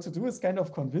thing I want to do is kind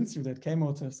of convince you that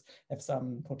K-motives have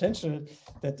some potential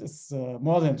that is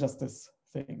more than just this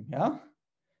thing, yeah.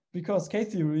 Because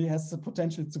K-theory has the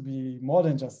potential to be more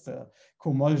than just a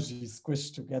cohomology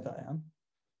squished together, yeah.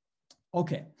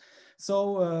 Okay,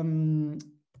 so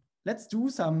let's do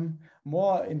some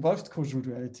more involved Koszul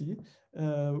duality,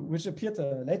 which appeared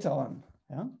later on.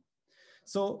 Yeah.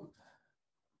 So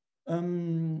I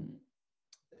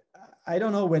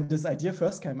don't know when this idea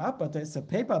first came up, but there's a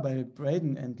paper by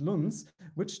Braden and Lunz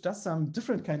which does some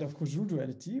different kind of Koszul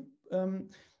duality,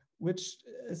 which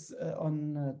is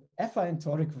on affine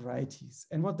toric varieties.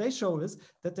 And what they show is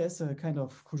that there's a kind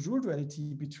of Koszul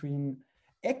duality between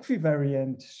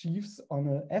equivariant sheaves on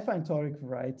an affine toric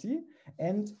variety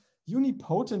and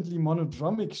unipotently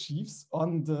monodromic sheaves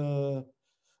on the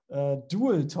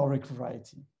dual toric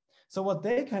variety. So what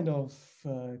they kind of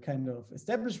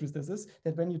establish with this is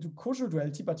that when you do Koszul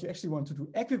duality, but you actually want to do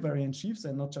equivariant sheaves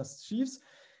and not just sheaves,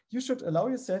 you should allow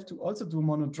yourself to also do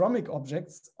monodromic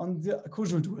objects on the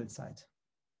Koszul dual side.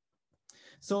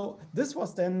 So this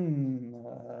was then,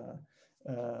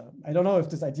 I don't know if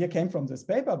this idea came from this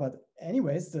paper, but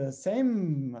anyways, the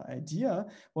same idea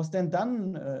was then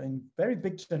done in very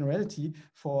big generality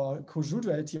for Koszul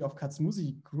duality of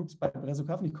Kac-Moody groups by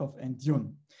Berezukavnikov and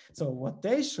Yun. So what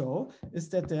they show is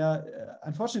that they are,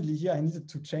 unfortunately here I needed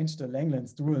to change the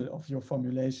Langlands dual of your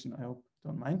formulation, I hope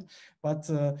you don't mind. But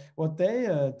what they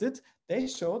did, they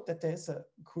showed that there's a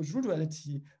Koszul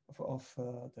duality of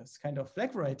this kind of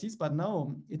flag varieties, but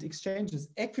now it exchanges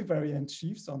equivariant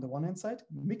sheaves on the one hand side,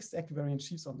 mixed equivariant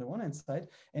sheaves on the one hand side,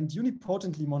 and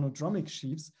unipotently monodromic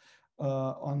sheaves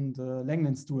on the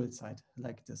Langlands dual side,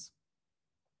 like this.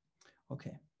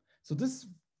 Okay, so this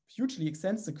hugely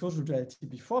extends the Koszul duality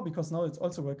before, because now it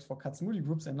also works for Kac-Moody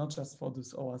groups and not just for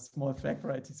this our small flag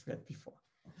varieties we had before.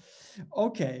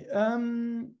 Okay,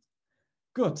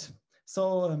 good.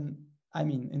 So I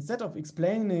mean, instead of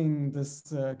explaining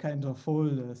this kind of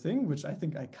whole thing, which I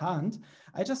think I can't,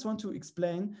 I just want to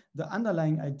explain the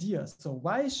underlying ideas. So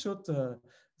why should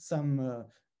some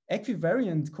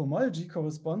equivariant cohomology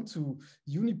correspond to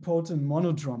unipotent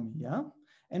monodromy? Yeah,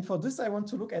 and for this I want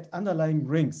to look at underlying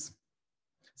rings.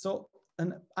 So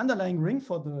an underlying ring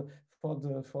for the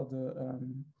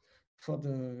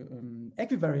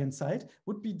equivariant side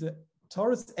would be the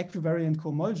torus equivariant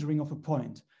cohomology ring of a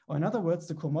point, or in other words,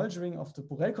 the cohomology ring of the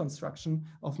Borel construction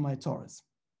of my torus.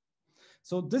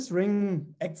 So this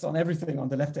ring acts on everything on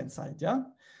the left-hand side, yeah?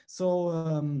 So,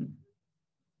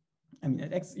 I mean,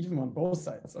 it acts even on both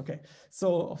sides, okay?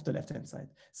 So, of the left-hand side.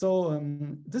 So,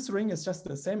 this ring is just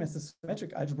the same as the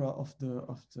symmetric algebra of the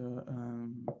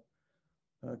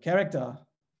character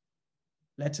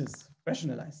lattice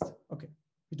rationalized. Okay,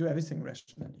 we do everything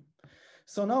rationally.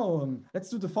 So now let's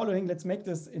do the following. Let's make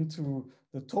this into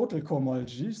the total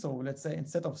cohomology. So let's say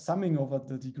instead of summing over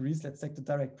the degrees, let's take the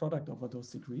direct product over those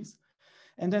degrees.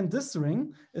 And then this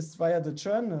ring is via the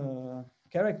Chern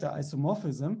character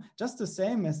isomorphism, just the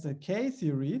same as the K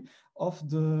theory of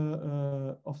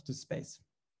the space.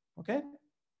 Okay,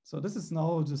 so this is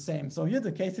now the same. So here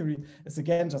the K theory is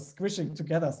again just squishing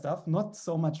together stuff, not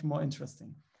so much more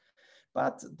interesting.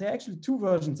 But there are actually two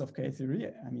versions of K theory.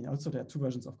 I mean, also there are two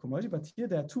versions of cohomology, but here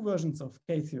there are two versions of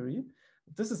K theory.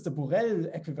 This is the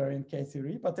Borel equivariant K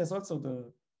theory, but there's also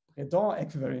the Redon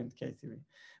equivariant K theory,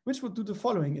 which would do the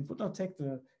following. It would not take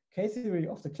the K theory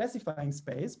of the classifying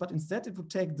space, but instead it would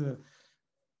take the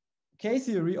K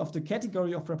theory of the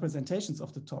category of representations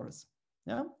of the torus.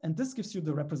 Yeah, and this gives you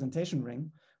the representation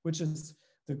ring, which is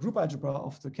the group algebra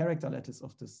of the character lattice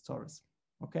of this torus.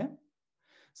 Okay.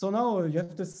 So now you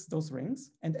have those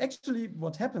rings, and actually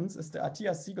what happens is the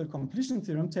Atiyah-Siegel completion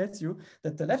theorem tells you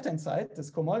that the left-hand side,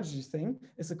 this cohomology thing,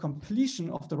 is a completion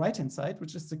of the right-hand side,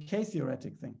 which is the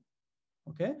K-theoretic thing.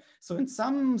 Okay, so in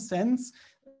some sense,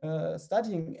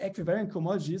 studying equivariant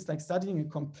cohomology is like studying a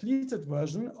completed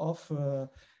version of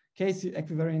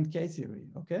equivariant K theory.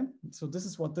 Okay, so this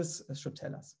is what this should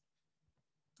tell us.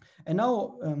 And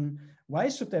now, why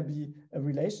should there be a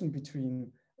relation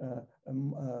between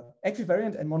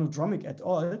equivariant and monodromic at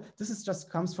all, this is just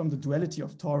comes from the duality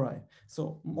of tori.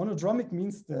 So monodromic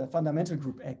means the fundamental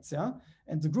group acts, yeah?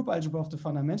 And the group algebra of the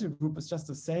fundamental group is just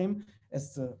the same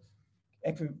as the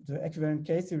equivariant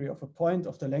K-theory of a point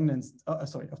of the Langlands,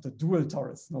 sorry, of the dual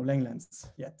torus, no Langlands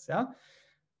yet, yeah?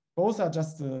 Both are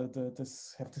just have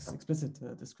this explicit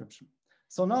description.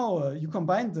 So now you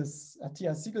combine this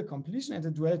Atiyah-Siegel completion and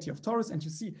the duality of torus, and you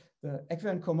see the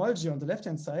equivariant cohomology on the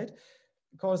left-hand side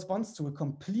corresponds to a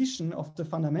completion of the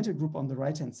fundamental group on the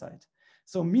right-hand side.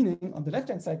 So meaning on the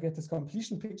left-hand side, we get this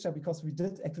completion picture because we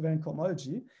did equivariant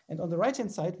cohomology. And on the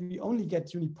right-hand side, we only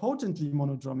get unipotently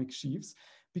monodromic sheaves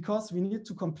because we need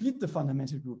to complete the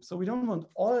fundamental group. So we don't want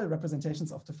all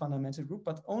representations of the fundamental group,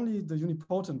 but only the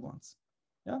unipotent ones,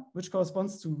 yeah, which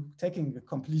corresponds to taking a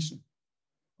completion.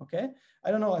 Okay,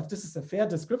 I don't know if this is a fair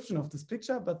description of this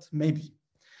picture, but maybe.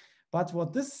 But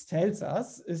what this tells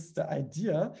us is the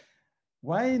idea,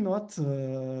 why not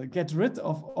get rid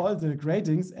of all the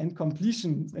gradings and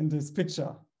completions in this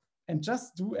picture and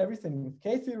just do everything with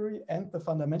K-theory and the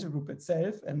fundamental group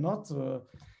itself and not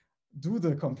do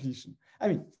the completion.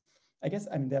 I guess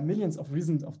there are millions of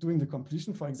reasons of doing the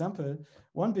completion. For example,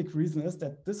 one big reason is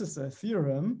that this is a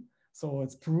theorem, so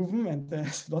it's proven and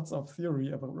there's lots of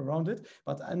theory around it,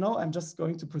 but now I'm just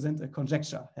going to present a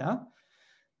conjecture, yeah?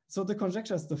 So the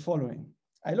conjecture is the following.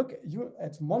 I look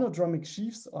at monodromic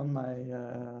sheaves on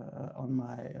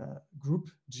my group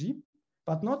G,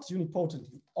 but not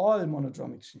unipotently, all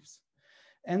monodromic sheaves.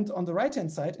 And on the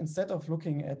right-hand side, instead of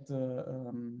looking at the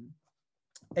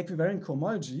equivariant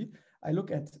cohomology, I look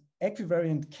at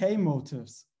equivariant K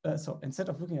motifs. So instead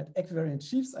of looking at equivariant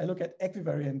sheaves, I look at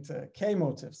equivariant K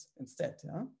motifs instead.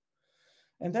 Yeah?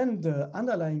 And then the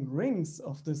underlying rings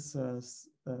of this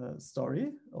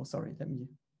story, oh, sorry,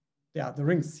 the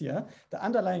rings here, the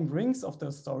underlying rings of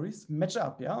those stories match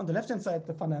up. Yeah? On the left-hand side,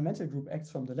 the fundamental group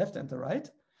acts from the left and the right.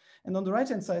 And on the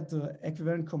right-hand side, the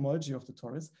equivariant cohomology of the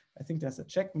torus, I think there's a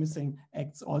check missing,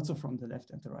 acts also from the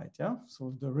left and the right. Yeah?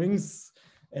 So the rings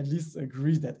at least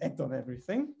agree that act on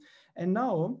everything. And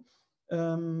now,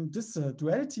 this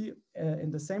duality, in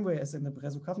the same way as in the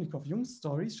Brezukavnikov-Jung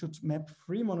story, should map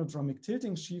three monodromic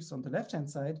tilting sheaves on the left-hand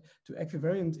side to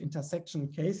equivariant intersection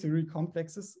K-theory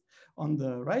complexes on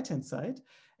the right-hand side.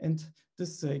 And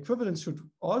this equivalence should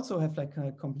also have like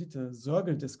a complete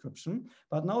Zergel description.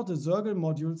 But now the Zergel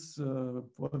modules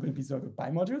will be Zergel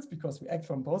bimodules because we act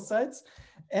from both sides.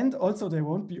 And also they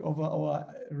won't be over our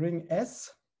ring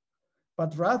S,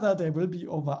 but rather they will be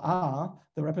over R,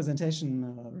 the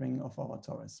representation ring of our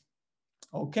torus.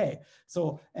 Okay,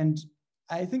 so, and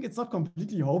I think it's not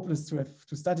completely hopeless to have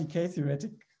to study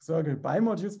K-theoretic Zergel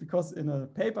bimodules, because in a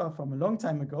paper from a long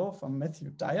time ago from Matthew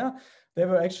Dyer, they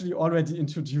were actually already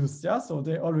introduced, yeah? So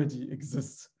they already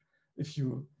exist if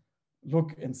you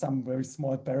look in some very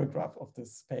small paragraph of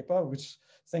this paper, which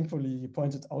thankfully he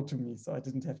pointed out to me, so I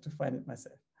didn't have to find it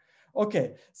myself.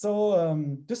 Okay, so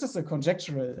this is a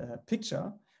conjectural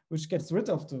picture which gets rid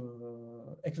of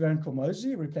the equivariant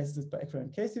cohomology, replaces it by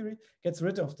equivariant K-theory, gets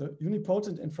rid of the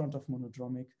unipotent in front of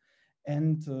monodromic,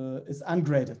 and is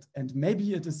ungraded. And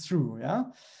maybe it is true, yeah?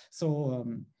 So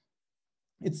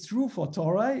it's true for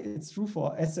tori, it's true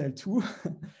for SL2,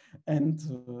 and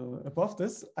above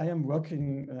this, I am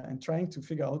working and trying to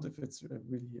figure out if it's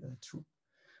really true.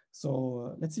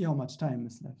 So let's see how much time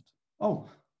is left. Oh,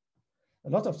 a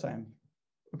lot of time.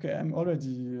 Okay, I'm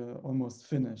already almost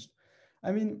finished.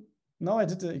 I mean, now I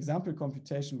did the example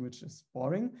computation, which is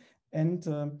boring. And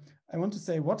I want to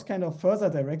say what kind of further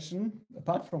direction,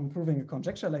 apart from proving a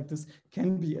conjecture like this,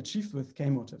 can be achieved with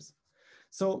K-motifs.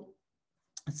 So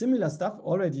similar stuff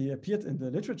already appeared in the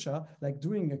literature, like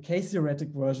doing a K-theoretic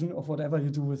version of whatever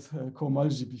you do with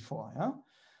cohomology before. Yeah?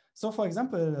 So for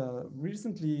example,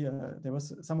 recently there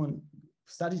was someone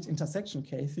studied intersection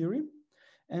K-theory.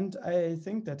 And I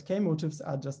think that K-motifs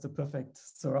are just the perfect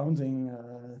surrounding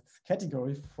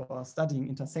category for studying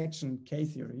intersection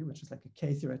K-theory, which is like a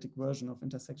K-theoretic version of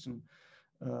intersection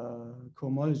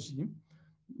cohomology.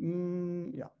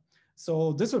 Yeah,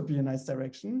 so this would be a nice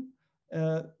direction.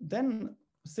 Then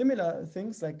similar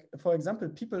things, like, for example,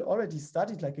 people already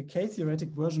studied like a K-theoretic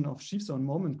version of sheaf-zone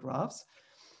moment graphs,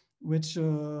 which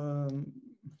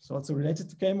is also related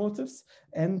to K-motifs.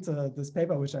 And this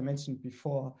paper, which I mentioned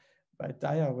before, by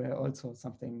Dyer, where also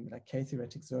something like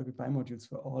K-theoretic Zergel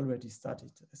bimodules were already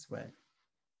studied as well.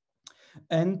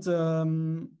 And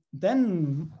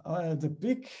then the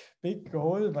big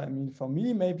goal, I mean, for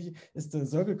me maybe, is the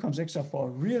Zergel conjecture for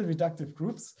real reductive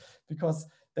groups, because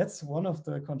that's one of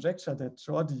the conjecture that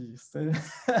Jordi still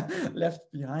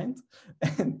left behind.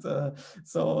 And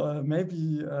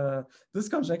maybe this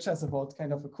conjecture is about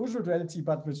kind of a Koszul duality,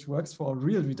 but which works for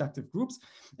real reductive groups.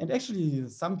 And actually,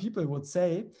 some people would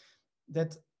say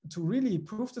that to really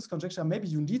prove this conjecture, maybe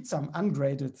you need some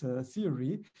ungraded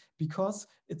theory, because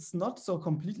it's not so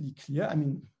completely clear. I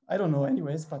mean, I don't know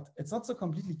anyways, but it's not so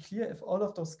completely clear if all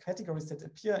of those categories that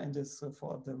appear in this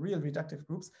for the real reductive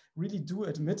groups really do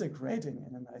admit a grading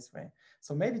in a nice way.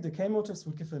 So maybe the K-motives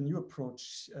would give a new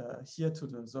approach here to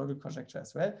the Sorgel conjecture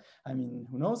as well. I mean,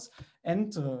 who knows?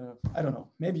 And I don't know,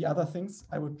 maybe other things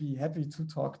I would be happy to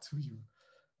talk to you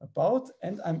about.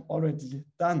 And I'm already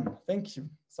done. Thank you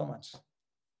so much.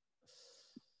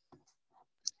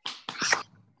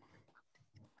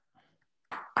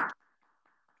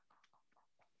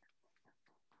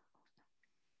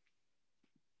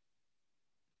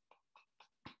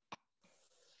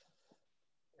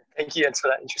 Thank you, Jens, for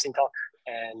that interesting talk.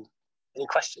 And any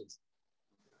questions?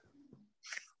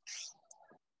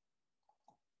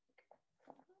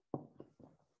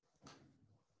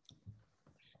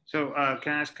 So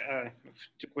can I ask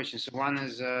two questions? One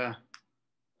is, so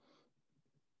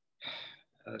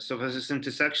for this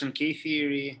intersection K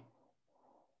theory,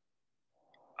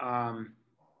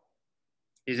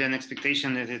 is there an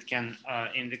expectation that it can,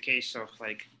 in the case of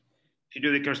like, if you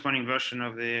do the corresponding version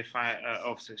of the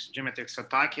this geometric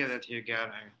Satake that you get,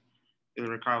 you'll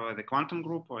recover the quantum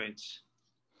group, or it's?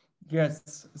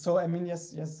 Yes. So I mean,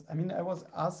 yes. I mean, I was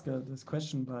asked this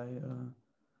question by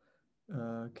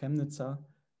Chemnitzer.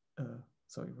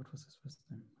 Sorry, what was his first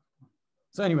name?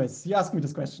 So anyways, he asked me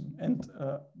this question, and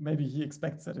maybe he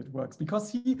expects that it works,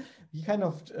 because he kind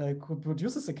of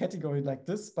produces a category like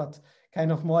this, but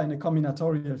kind of more in a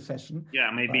combinatorial fashion.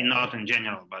 Yeah, maybe not in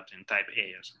general, but in type A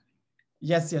or something.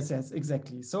 Yes,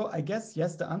 exactly. So I guess,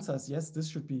 yes, the answer is yes, this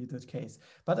should be the case.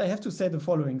 But I have to say the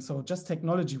following. So just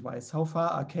technology-wise, how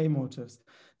far are K-motives?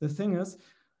 The thing is,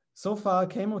 so far,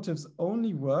 K-motives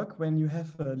only work when you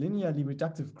have a linearly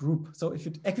reductive group. So if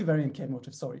you equivariant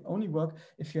K-motives, sorry, only work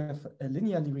if you have a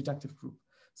linearly reductive group.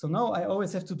 So now I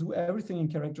always have to do everything in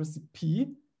characteristic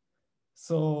P.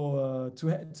 So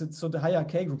so the higher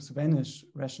K groups vanish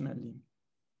rationally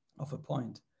of a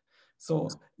point. So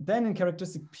then in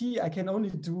characteristic P, I can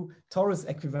only do torus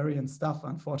equivariant stuff,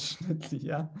 unfortunately,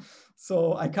 yeah.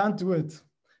 So I can't do it.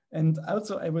 And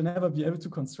also I will never be able to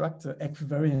construct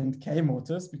equivariant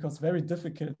K-motives, because very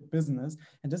difficult business.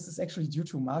 And this is actually due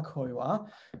to Marc Hoyoir,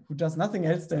 who does nothing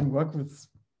else than work with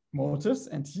motives,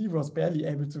 and he was barely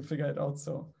able to figure it out.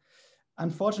 So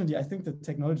unfortunately, I think the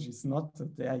technology is not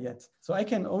there yet. So I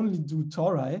can only do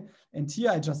tori, and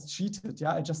here I just cheated.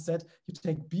 Yeah, I just said you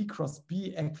take B cross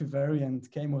B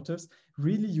equivariant K-motives.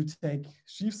 Really, you take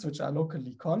sheaves which are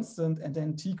locally constant, and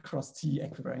then T cross T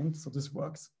equivariant. So this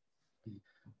works.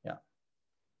 Yeah.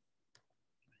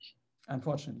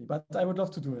 Unfortunately, but I would love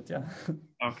to do it. Yeah.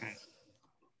 Okay.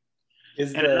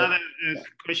 Another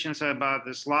questions about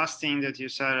this last thing that you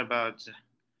said about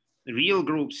the real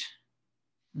groups.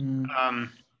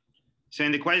 So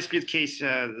in the quasi-split case,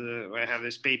 I have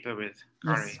this paper with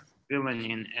Kari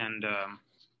Villanin, and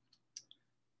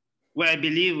where I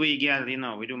believe we get,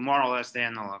 we do more or less the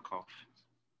analog of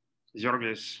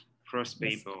Zorgel's first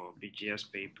paper or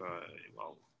BGS paper.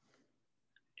 Well,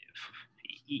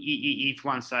 if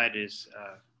one side is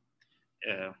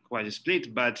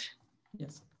quasi-split, but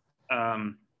yes.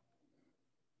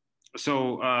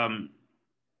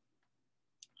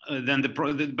 Then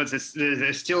but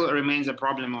there still remains a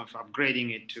problem of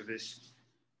upgrading it to this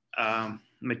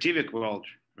motivic world,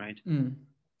 right?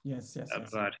 Yes.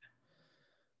 But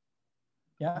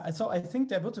yeah, so I think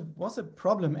there was a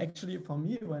problem actually for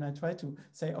me when I tried to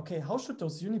say, okay, how should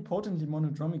those unipotently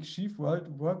monodromic sheaf world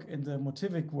work in the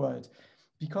motivic world?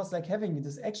 Because like having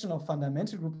this action of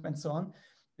fundamental group and so on,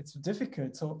 it's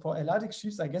difficult. So for L-adic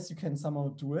sheaves, I guess you can somehow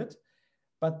do it.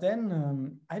 But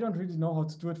then I don't really know how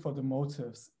to do it for the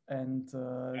motives. And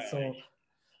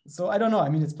so I don't know. I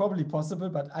mean, it's probably possible,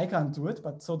 but I can't do it.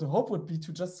 But so the hope would be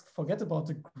to just forget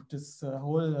about this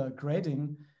whole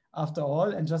grading after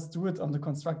all, and just do it on the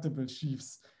constructible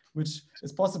sheaves, which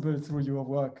is possible through your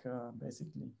work,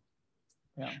 basically.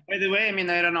 Yeah. By the way, I mean,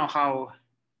 I don't know how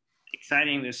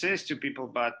exciting this is to people,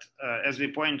 but as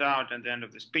we point out at the end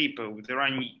of this paper, there are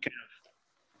kind of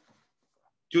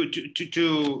to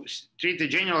treat the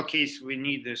general case, we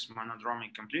need this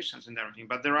monodromic completions and everything,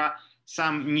 but there are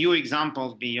some new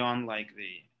examples beyond like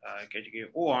the category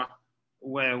or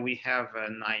where we have a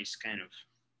nice kind of,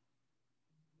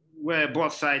 where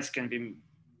both sides can be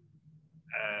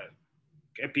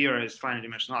appear as finite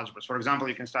dimensional algebras. For example,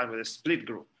 you can start with a split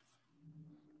group.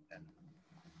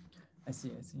 I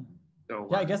see. So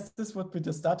yeah, I guess this would be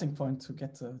the starting point to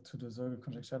get to the Zirkel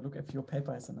conjecture. Look, if your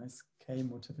paper has a nice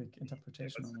K-motivic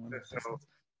interpretation on one of the sets.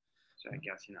 I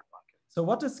guess in that bucket. So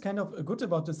what is kind of good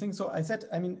about this thing? So I said,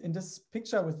 I mean, in this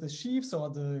picture with the sheaves or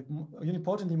the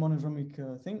unipotently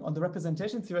monodromic thing, on the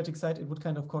representation theoretic side, it would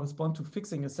kind of correspond to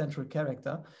fixing a central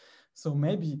character. So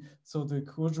maybe, so the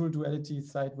Koszul duality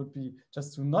side would be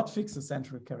just to not fix a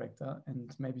central character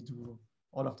and maybe do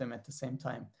all of them at the same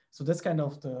time. So that's kind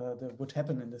of the would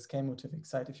happen in this K-motivic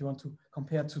side if you want to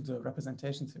compare to the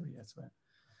representation theory as well.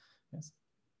 Yes.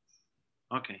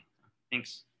 Okay,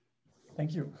 thanks.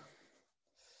 Thank you.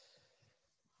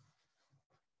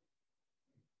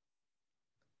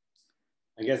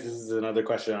 I guess this is another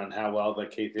question on how well the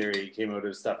K-theory,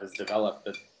 K-motive stuff is developed,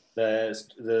 but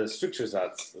the structure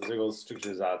sets, the Zirkel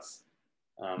structure sets.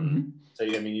 So,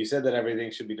 I mean, you said that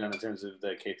everything should be done in terms of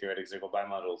the K-theoretic Zirkel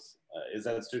bimodules. Is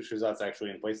that structure sets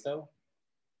actually in place though?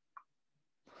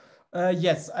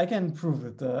 Yes, I can prove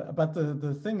it. But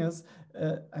the thing is,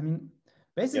 I mean,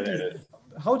 basically, Yeah,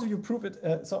 how do you prove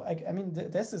it? So, I mean,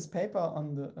 there's this paper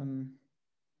on the,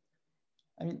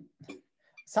 I mean,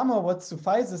 somehow what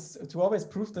suffices to always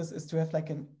prove this is to have like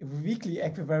a weakly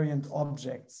equivariant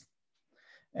objects.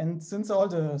 And since all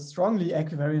the strongly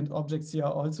equivariant objects here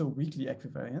are also weakly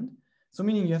equivariant, so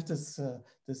meaning you have this,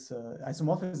 this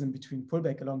isomorphism between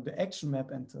pullback along the action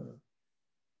map and the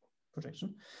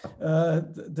projection.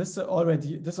 This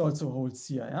also holds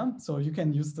here, yeah? So you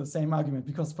can use the same argument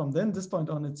because from then this point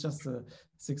on, it's just a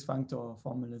six-functor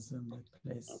formalism that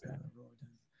plays a role.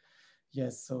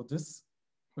 Yes, so this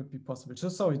would be possible. So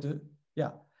sorry,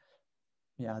 yeah,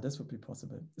 this would be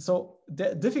possible. So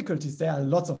the difficulties, there are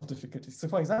lots of difficulties. So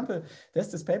for example, there's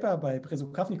this paper by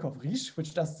Brezukavnikov-Risch,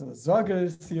 which does the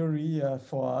Zirkel theory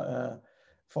for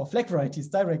flag varieties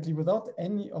directly without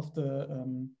any of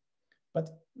the, but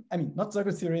I mean, not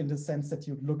Zirkel theory in the sense that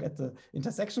you look at the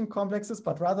intersection complexes,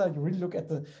 but rather you really look at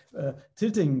the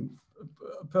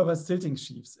perverse tilting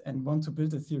sheaves and want to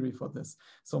build a theory for this.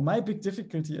 So my big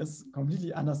difficulty is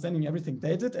completely understanding everything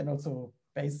they did and also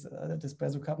base this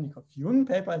Brezukavnikov-Yun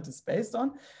paper it is based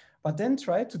on, but then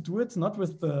try to do it not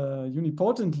with the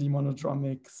unipotently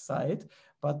monodromic side,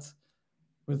 but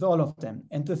with all of them.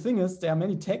 And the thing is, there are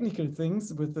many technical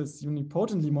things with this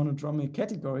unipotently monodromic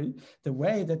category, the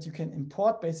way that you can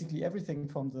import basically everything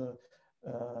from the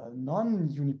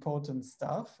non-unipotent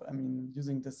stuff. I mean,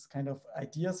 using this kind of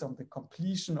ideas on the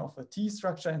completion of a T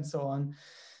structure and so on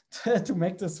to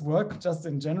make this work just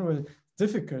in general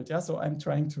difficult. Yeah, so I'm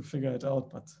trying to figure it out,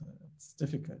 but it's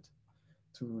difficult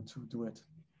to do it.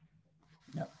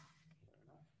 Yeah.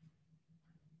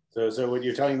 So what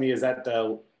you're telling me is that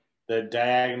the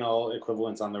diagonal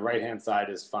equivalence on the right-hand side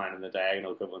is fine, and the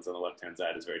diagonal equivalence on the left-hand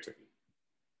side is very tricky.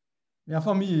 Yeah,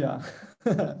 for me, yeah.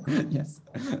 Yes,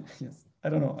 yes. I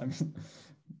don't know. I mean,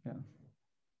 yeah.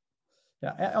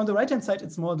 Yeah, on the right-hand side,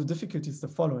 it's more the difficulty is the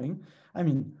following. I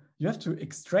mean, you have to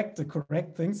extract the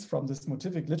correct things from this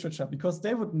motivic literature because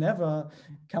they would never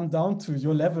come down to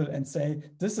your level and say,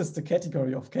 this is the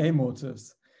category of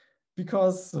K-motives.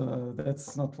 Because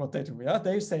that's not what they do. Yeah?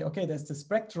 They say, okay, there's the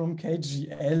spectrum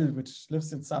KGL, which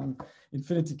lives in some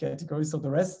infinity category. So the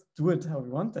rest do it how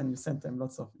you want. And you send them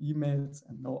lots of emails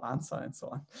and no answer and so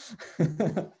on.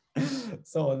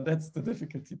 So that's the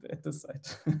difficulty at this side.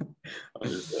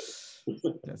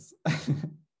 Yes.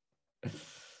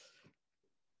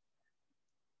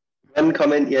 One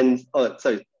comment, Jens. Oh,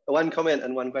 sorry. One comment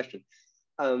and one question.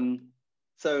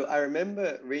 So I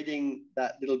remember reading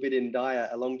that little bit in Dyer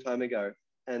a long time ago,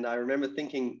 and I remember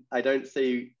thinking, I don't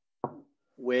see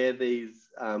where these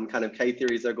kind of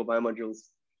K-theory Zirkel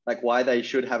bimodules, like why they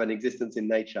should have an existence in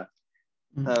nature.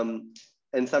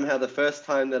 And somehow the first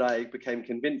time that I became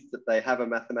convinced that they have a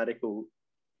mathematical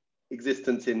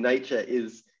existence in nature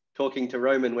is talking to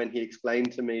Roman when he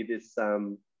explained to me this,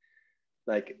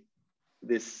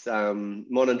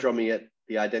 monodromy at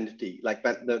the identity, like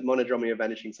the monodromy of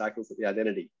vanishing cycles at the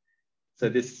identity. So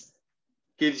this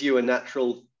gives you a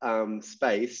natural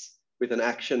space with an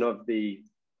action of the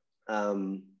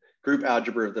group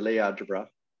algebra of the Lie algebra,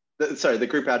 the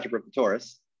group algebra of the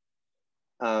torus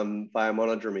via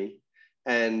monodromy.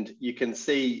 And you can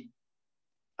see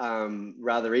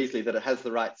rather easily that it has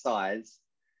the right size.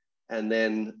 And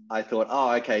then I thought,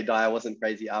 oh, okay, Dyer wasn't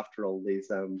crazy after all.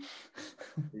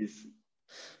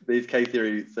 These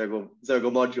K-theory Zirkel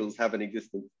modules have an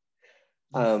existence.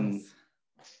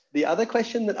 The other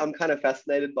question that I'm kind of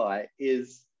fascinated by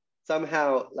is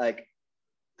somehow like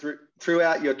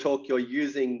throughout your talk, you're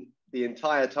using the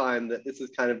entire time that this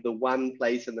is kind of the one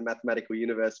place in the mathematical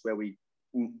universe where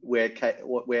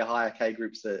higher K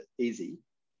groups are easy.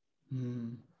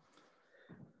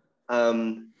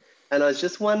 And I was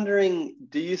just wondering,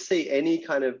 do you see any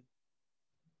kind of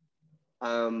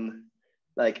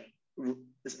like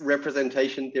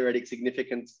representation theoretic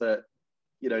significance for,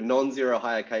 you know, non-zero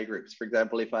higher K groups? For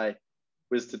example, if I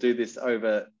was to do this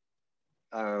over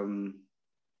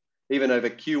even over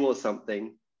Q or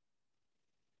something.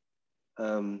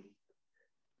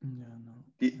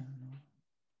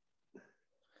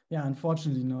 Yeah,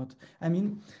 unfortunately not. I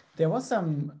mean, there was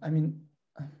some, I mean,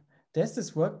 there's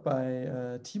this work by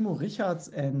Timo Richards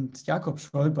and Jakob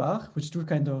Schollbach, which do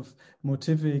kind of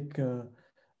motivic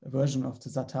version of the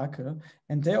Zatake.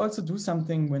 And they also do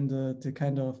something when the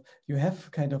kind of, you have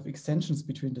kind of extensions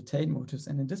between the tail motifs.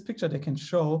 And in this picture, they can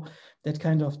show that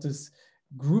kind of this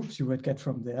group you would get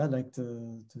from there, like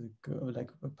like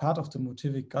a part of the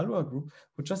motivic Galois group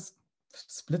would just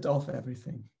split off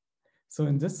everything. So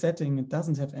in this setting, it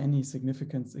doesn't have any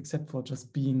significance except for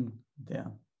just being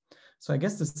there. So I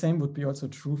guess the same would be also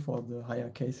true for the higher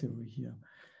K theory here.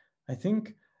 I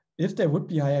think if there would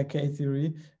be higher K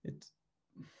theory, it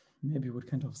maybe would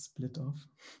kind of split off.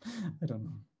 I don't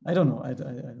know. I don't know. I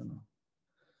don't know.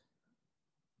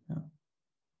 Yeah.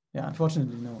 Yeah,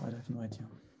 unfortunately, no, I have no idea.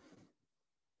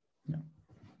 Yeah.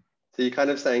 So you're kind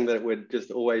of saying that it would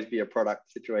just always be a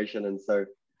product situation, and so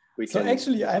we can... So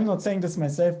actually, I'm not saying this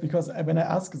myself, because when I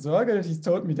asked Zörgel, he's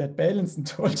told me that Balanson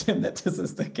told him that this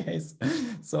is the case.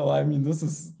 So I mean, this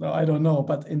is, no, I don't know.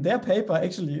 But in their paper,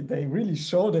 actually, they really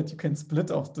show that you can split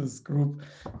off this group.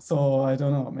 So I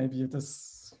don't know, maybe it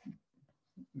is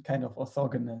kind of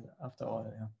orthogonal after all,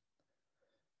 yeah.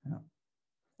 Yeah.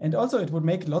 And also it would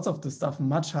make lots of the stuff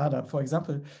much harder. For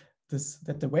example,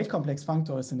 that the weight complex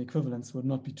functors in equivalence would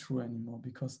not be true anymore,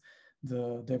 because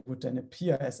they would then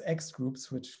appear as X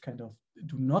groups, which kind of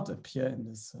do not appear in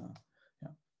this. Yeah,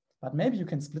 but maybe you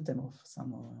can split them off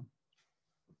somehow.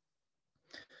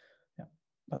 Yeah,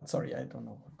 but sorry, I don't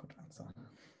know a good answer.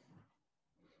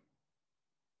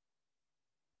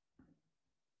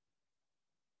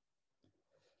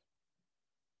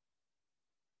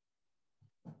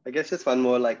 I guess just one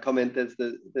more like comment. There's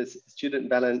this student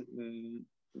Valentine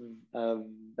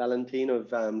of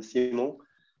Simon,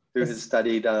 who Yes. has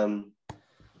studied,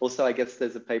 also I guess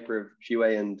there's a paper of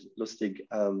Jouet and Lustig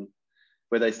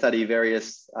where they study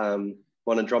various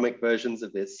monodromic versions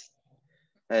of this.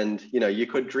 And, you know, you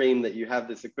could dream that you have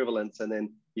this equivalence and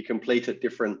then you complete at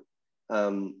different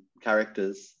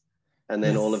characters, and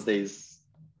then all of these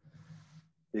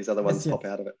other ones pop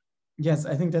out of it. Yes,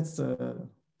 I think that's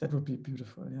that would be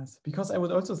beautiful, yes. Because I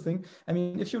would also think, I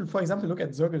mean, if you, for example, look at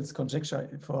Zörgel's conjecture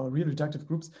for real reductive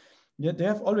groups, yeah, they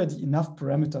have already enough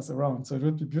parameters around. So it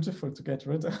would be beautiful to get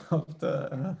rid of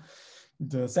the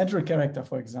central character,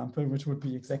 for example, which would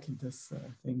be exactly this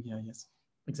thing here. Yes,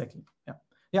 exactly. Yeah.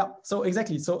 Yeah, so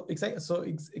exactly.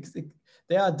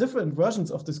 There are different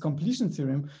versions of this completion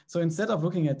theorem. So instead of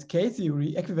looking at K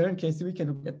theory, equivariant K theory,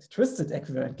 can look at twisted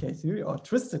equivariant K theory or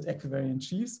twisted equivariant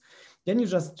sheaves. Then you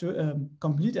just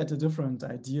complete at a different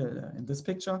ideal in this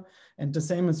picture. And the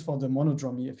same is for the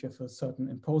monodromy if you have a certain,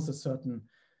 impose a certain,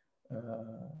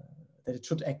 that it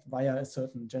should act via a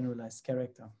certain generalized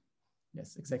character.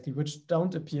 Yes, exactly, which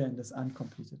don't appear in this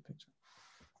uncompleted picture.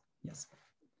 Yes.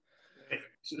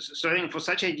 So I think for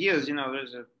such ideas, you know,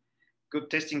 there's a good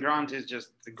testing ground is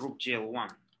just the group GL1,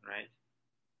 right?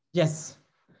 Yes.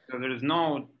 So there is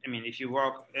no, I mean, if you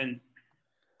work and,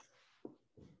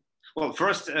 well,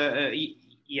 first,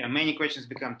 yeah, many questions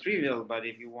become trivial, but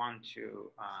if you want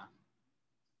to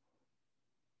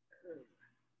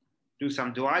do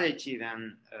some duality,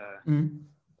 then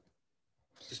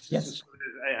yes. So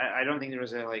I don't think there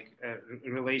is a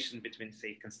relation between,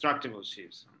 say, constructible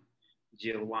sheaves.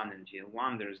 GL1 and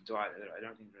GL1, there's duality. I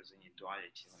don't think there's any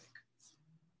duality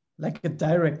like a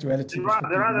direct duality.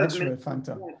 There are natural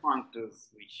functors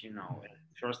which, you know, at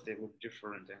first they look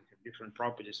different and have different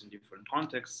properties in different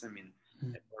contexts. I mean,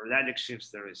 for Laddick shifts,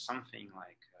 there is something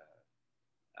like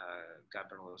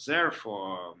Gabriel's there.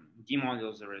 For D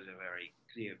modules, there is a very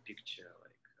clear picture,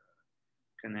 like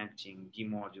connecting D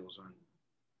modules on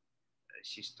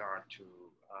C star to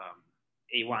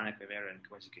A1 equivariant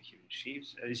quasi-coherent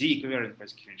sheaves, Z equivariant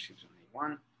quasi-coherent sheaves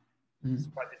on A1.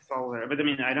 But it's all there. But I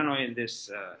mean, I don't know in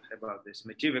this about this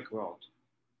motivic world.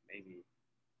 Maybe.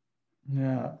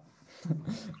 Yeah.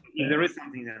 If there is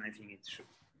something, then I think it should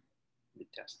be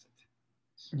tested.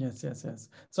 Yes, yes, yes.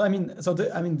 So I mean,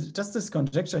 just this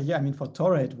conjecture here. I mean, for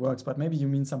Torah it works, but maybe you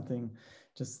mean something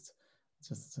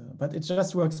but it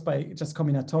just works by just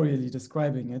combinatorially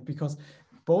describing it, because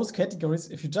both categories,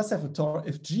 if you just have a torus,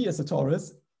 if G is a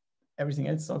torus, everything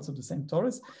else is also the same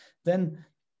torus, then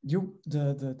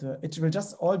it will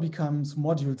just all becomes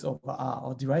modules over R,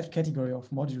 or derived category of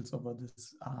modules over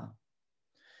this R.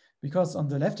 because on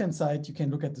the left-hand side, you can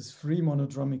look at this free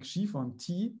monodromic sheaf on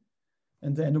T,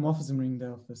 and the endomorphism ring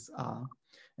thereof is R.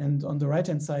 And on the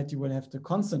right-hand side, you will have the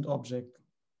constant object,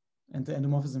 and the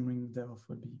endomorphism ring thereof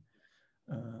will be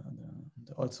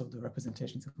also the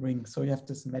representations of rings. So you have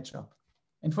this matchup.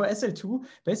 And for SL2,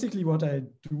 basically what I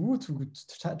do to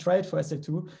try it for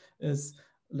SL2 is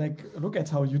like look at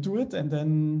how you do it and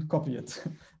then copy it.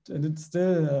 And it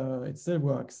still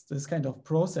works. This kind of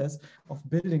process of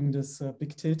building this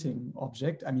big tilting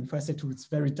object. I mean, for SL2, it's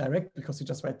very direct because you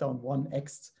just write down one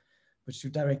X, which you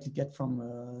directly get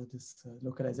from this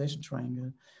localization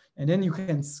triangle. And then you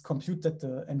can compute that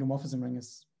the endomorphism ring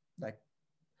is like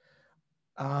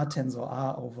R tensor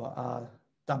R over R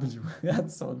W.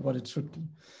 That's what it should be.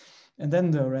 And then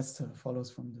the rest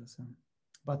follows from this.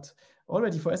 But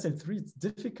already for SL3, it's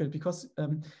difficult because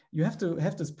you have to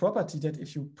have this property that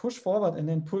if you push forward and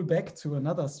then pull back to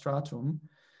another stratum,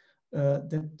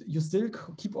 that you still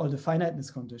keep all the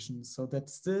finiteness conditions. So that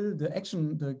still the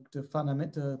action, the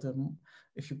fundamental,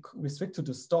 if you restrict to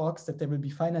the stalks, that they will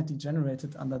be finitely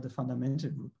generated under the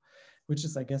fundamental group, which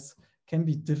is, I guess, can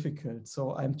be difficult.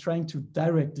 So I'm trying to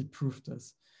directly prove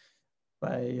this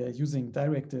by using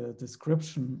direct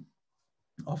description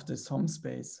of this home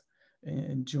space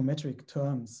in geometric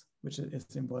terms, which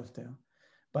is involved there.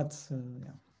 But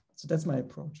yeah, so that's my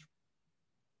approach.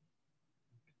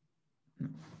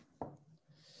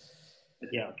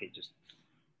 Yeah, okay, just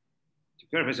to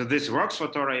clarify. So this works for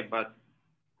Tori, but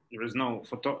there's no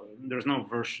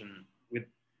version with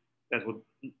that would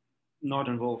not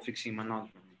involve fixing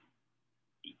monodromy,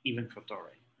 even for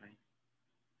Tori,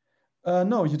 right?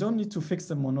 No, you don't need to fix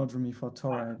the monodromy for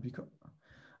Tori because.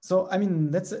 So I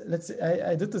mean, let's say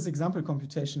I did this example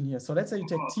computation here. So let's say you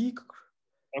take T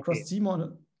cross T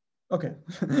mono. Okay.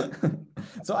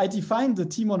 So I define the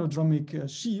T monodromic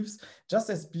sheaves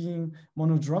just as being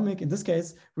monodromic in this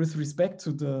case with respect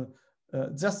to the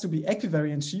just to be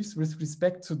equivariant sheaves with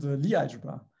respect to the Lie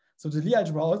algebra. So the Lie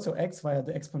algebra also acts via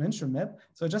the exponential map.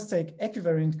 So I just take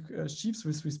equivariant sheaves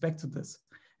with respect to this,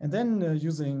 and then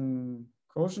using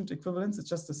quotient equivalence, it's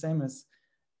just the same as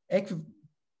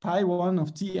pi1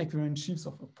 of T equivariant sheaves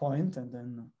of a point, and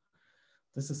then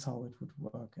this is how it would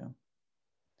work. Yeah.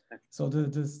 So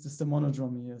the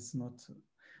monodromy is not,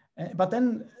 but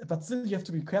still you have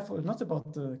to be careful not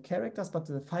about the characters, but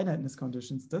the finiteness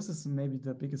conditions. This is maybe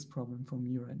the biggest problem for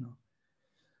me right now.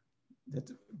 That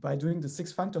by doing the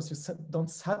 6 functors, you don't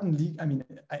suddenly, I mean,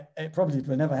 I probably it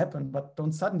will never happen, but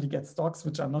don't suddenly get stalks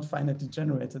which are not finitely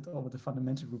generated over the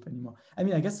fundamental group anymore. I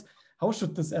mean, I guess, how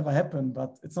should this ever happen?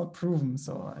 But it's not proven,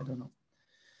 so I don't know.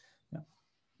 Yeah.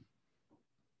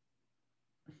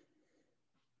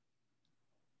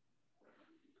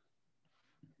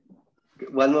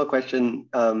 One more question.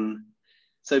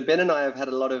 So Ben and I have had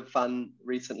a lot of fun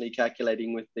recently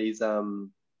calculating with these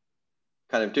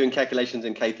kind of doing calculations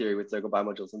in K-theory with Zergel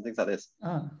bimodules and things like this.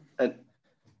 And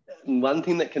one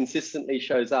thing that consistently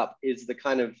shows up is the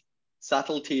kind of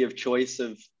subtlety of choice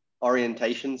of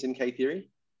orientations in K-theory.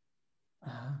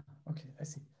 Okay, I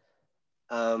see.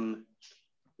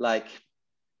 Like,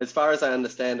 as far as I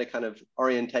understand, a kind of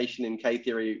orientation in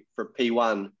K-theory for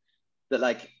P1 that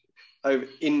like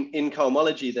in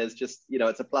cohomology, there's just, you know,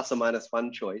 it's a plus or minus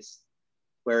one choice.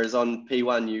 Whereas on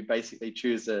P1, you basically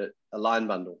choose a line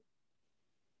bundle.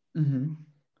 Mm-hmm.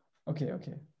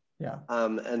 Okay, yeah.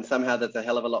 And somehow there's a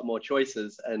hell of a lot more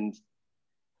choices. And,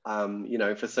 you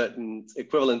know, for certain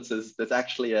equivalences, there's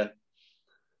actually a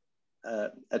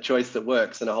choice that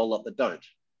works and a whole lot that don't.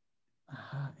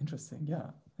 Interesting,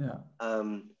 yeah.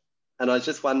 And I was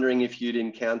just wondering if you'd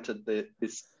encountered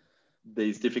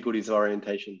these difficulties of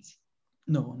orientations.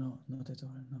 No, not at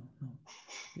all, no.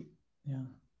 Yeah.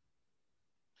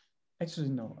 Actually,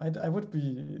 no, I would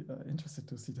be interested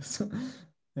to see this.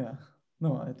 Yeah,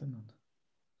 no, I do not.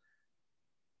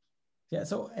 Yeah,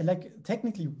 so like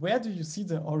technically, where do you see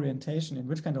the orientation? In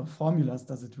which kind of formulas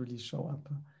does it really show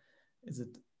up? Is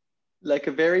it like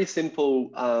a very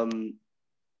simple,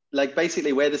 like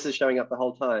basically where this is showing up the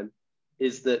whole time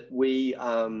is that we,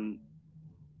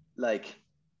 like,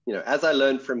 you know, as I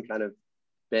learned from kind of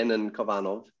Ben and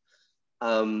Kovanov,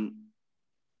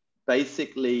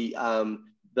 basically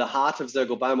the heart of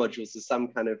Zergel bimodules is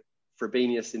some kind of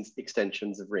Frobenius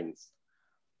extensions of rings.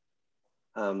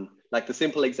 Like the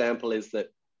simple example is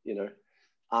that, you know,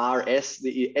 RS,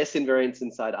 the S invariance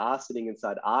inside R sitting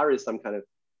inside R is some kind of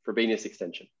Frobenius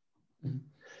extension. Mm-hmm.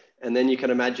 And then you can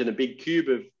imagine a big cube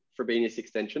of Frobenius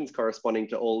extensions corresponding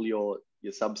to all your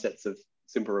subsets of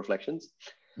simple reflections.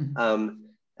 Mm-hmm.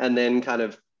 And then kind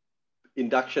of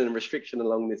induction and restriction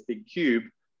along this big cube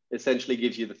essentially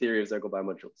gives you the theory of Zergel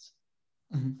bimodules.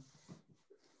 Mm-hmm.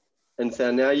 And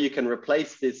so now you can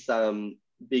replace this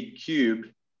big cube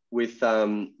with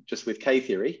just with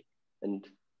K-theory and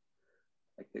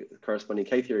like the corresponding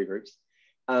K-theory groups.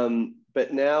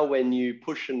 But now when you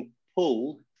push and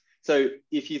pull, so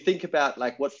if you think about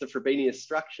like what's the Frobenius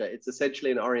structure, it's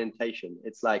essentially an orientation.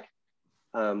 It's like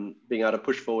being able to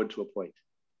push forward to a point.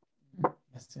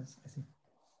 Yes, yes, I see.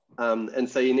 And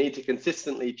so you need to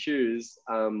consistently choose,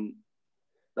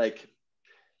 like,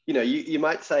 you know, you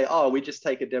might say, oh, we just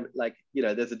take a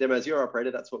there's a de Maizière operator.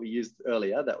 That's what we used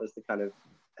earlier. That was the kind of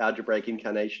algebraic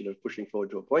incarnation of pushing forward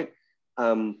to a point.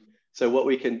 So what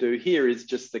we can do here is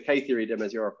just the K-theory de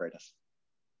Maizière operator.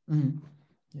 Mm-hmm.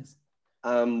 Yes.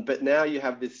 But now you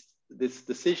have this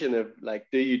decision of like,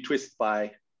 do you twist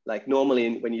by, like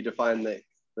normally when you define the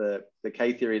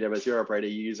K-theory de Maizière operator,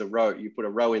 you use a row, you put a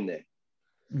row in there.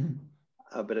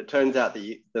 Mm-hmm. But it turns out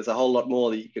that there's a whole lot more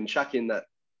that you can chuck in that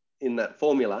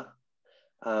formula.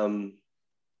 And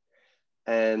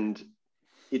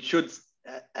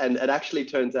it actually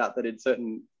turns out that in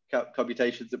certain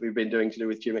computations that we've been doing to do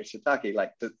with geometric Satake,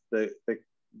 like the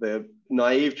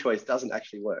naive choice doesn't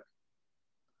actually work.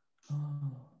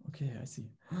 Oh, okay, I see.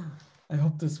 I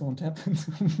hope this won't happen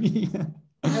to me.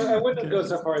 I wouldn't go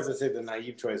so far as to say the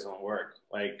naive choice won't work.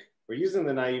 Like, we're using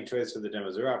the naive choice for the de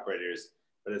Maizière operators,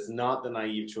 but it's not the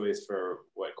naive choice for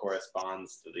what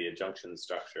corresponds to the adjunction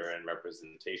structure and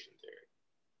representation theory.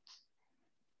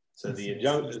 So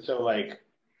so like,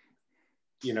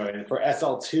 you know, and for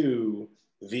SL2,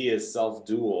 V is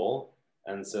self-dual,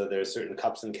 and so there's certain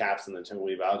cups and caps in the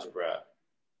Tungelib algebra,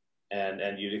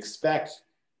 and you'd expect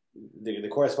the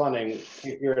corresponding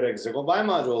theoretic Zirkel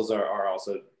bimodules are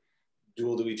also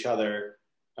dual to each other,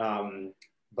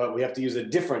 but we have to use a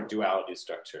different duality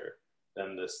structure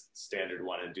than the standard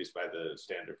one induced by the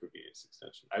standard Frobenius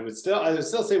extension. I would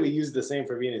still say we use the same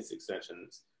Frobenius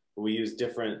extensions, but we use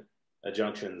different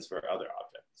adjunctions for other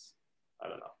objects. I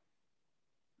don't know.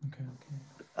 Okay, okay.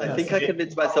 I think I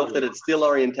convinced myself that it's still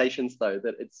orientations, though.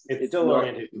 That it's still not,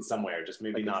 orientation somewhere, just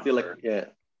maybe not. Still yeah.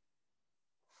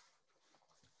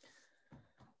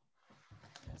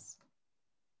 Yes.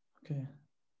 Okay.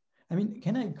 I mean,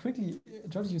 can I quickly,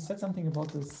 George? You said something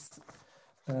about this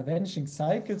vanishing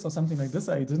cycles or something like this.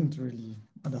 I didn't really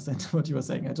understand what you were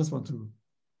saying. I just want to,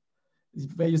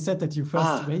 where you said that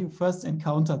where you first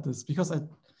encountered this, because I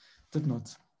did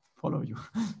not follow you.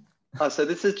 So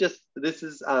this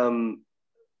is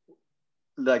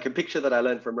like a picture that I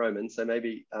learned from Roman. So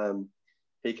maybe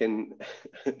he can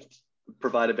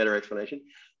provide a better explanation.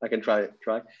 I can try.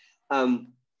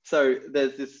 So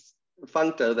there's this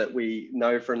functor that we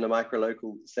know from the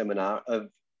microlocal seminar of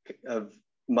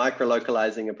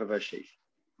microlocalizing a perverse sheaf.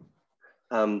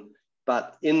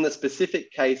 But in the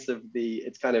specific case of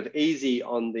it's kind of easy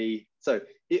on the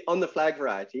flag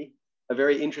variety, a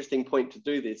very interesting point to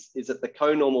do this is at the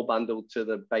co-normal bundle to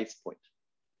the base point.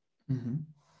 Mm-hmm.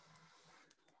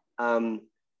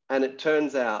 And it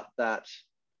turns out that,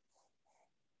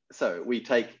 so we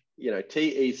take, you know,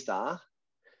 TE star,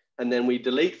 and then we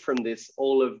delete from this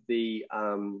all of the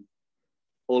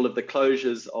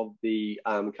closures of the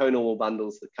co-normal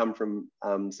bundles that come from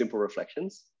simple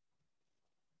reflections.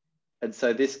 And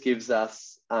so this gives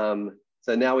us, so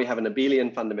now we have an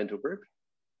abelian fundamental group.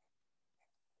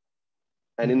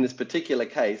 And in this particular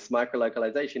case,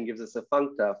 microlocalization gives us a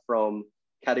functor from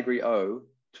category O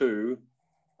to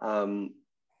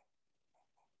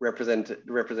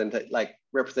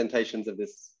representations of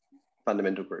this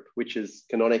fundamental group, which is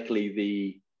canonically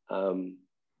the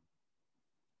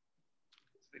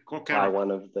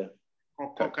one of the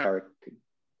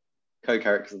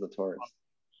co-characters of the torus.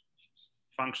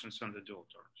 Functions on the dual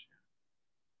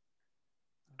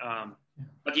torus.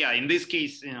 But yeah, in this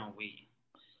case, you know, we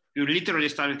literally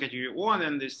start with category 1,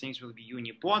 and these things will be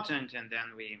unipotent, and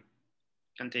then we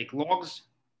can take logs,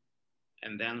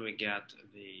 and then we get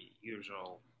the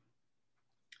usual.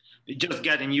 We just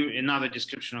get another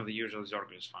description of the usual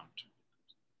Zorglis function.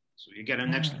 So you get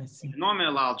an extra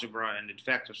polynomial algebra, and it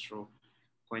factors through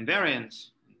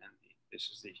coinvariance, and then this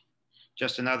is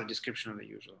just another description of the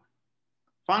usual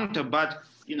functor. But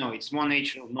you know, it's more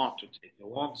natural not to take the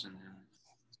logs, and then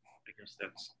I guess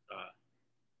that's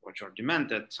what George meant,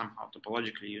 that somehow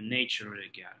topologically you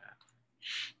naturally get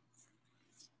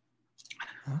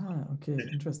okay,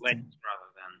 interesting. Rather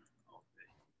than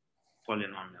the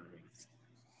polynomial ring.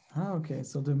 Okay,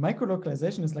 so the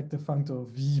microlocalization is like the functor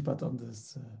V, but on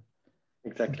this.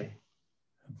 Exactly. Okay.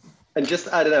 And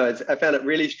just, I don't know, I found it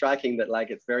really striking that like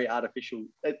it's very artificial.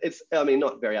 It's, I mean,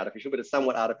 not very artificial, but it's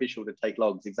somewhat artificial to take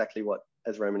logs, exactly what,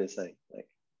 as Roman is saying.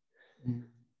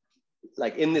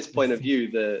 Like in this point of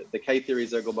view, the K-theory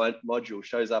Zirkel module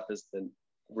shows up as the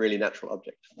really natural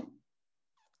object.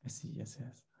 I see. Yes,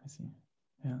 yes, I see.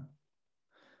 Yeah.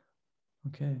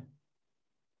 Okay.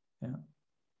 Yeah.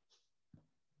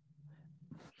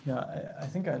 Yeah, I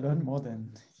think I learned more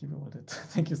than you did.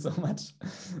 Thank you so much.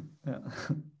 Yeah.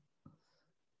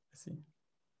 I see.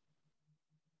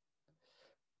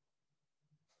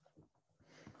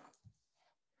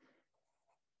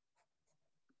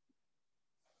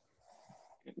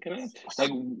 Can I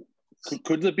like?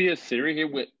 Could there be a theory here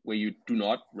where you do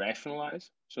not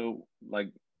rationalize? So like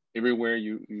everywhere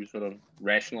you sort of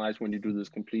rationalize when you do this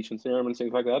completion theorem and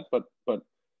things like that. But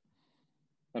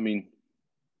I mean.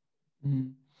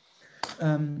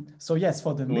 So yes,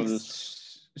 for the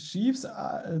mixed sheaves,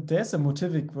 there's a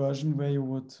motivic version where you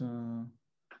would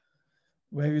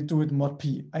where you do it mod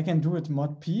p. I can do it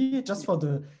mod p just for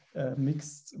the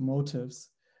mixed motives,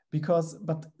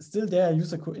 but still there I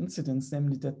use a coincidence,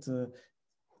 namely that the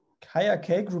higher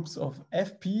k groups of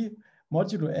fp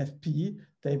modulo fp,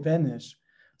 they vanish.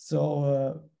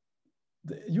 So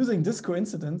using this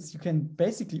coincidence, you can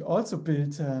basically also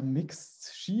build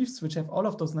mixed sheaves which have all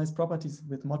of those nice properties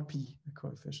with mod p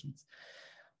coefficients.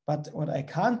 But what I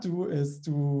can't do is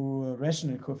do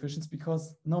rational coefficients,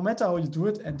 because no matter how you do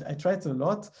it, and I tried a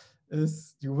lot,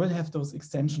 is you will have those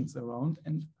extensions around,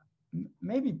 and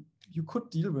maybe you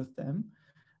could deal with them.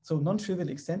 So non-trivial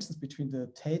extensions between the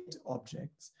Tate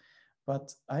objects,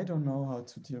 but I don't know how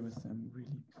to deal with them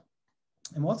really.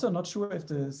 I'm also not sure if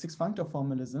the six-functor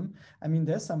formalism, I mean,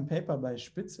 there's some paper by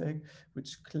Spitzweg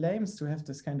which claims to have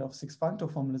this kind of six-functor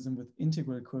formalism with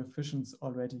integral coefficients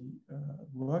already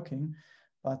working,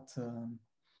 but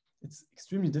it's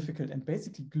extremely difficult, and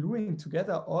basically gluing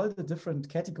together all the different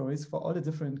categories for all the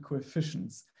different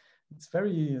coefficients. It's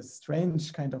very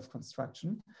strange kind of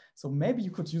construction. So maybe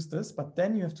you could use this, but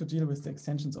then you have to deal with the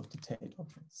extensions of the Tate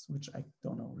objects, which I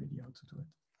don't know really how to do it.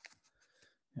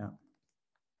 Yeah.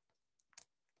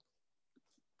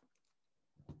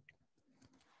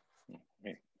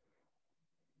 Okay.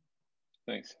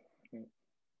 Thanks.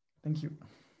 Thank you.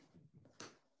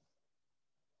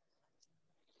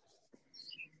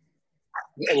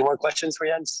 Any more questions for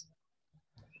Jens?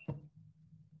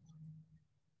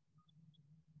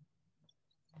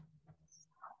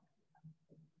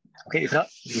 Okay, if not,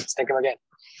 let's thank him again.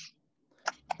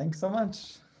 Thanks so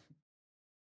much.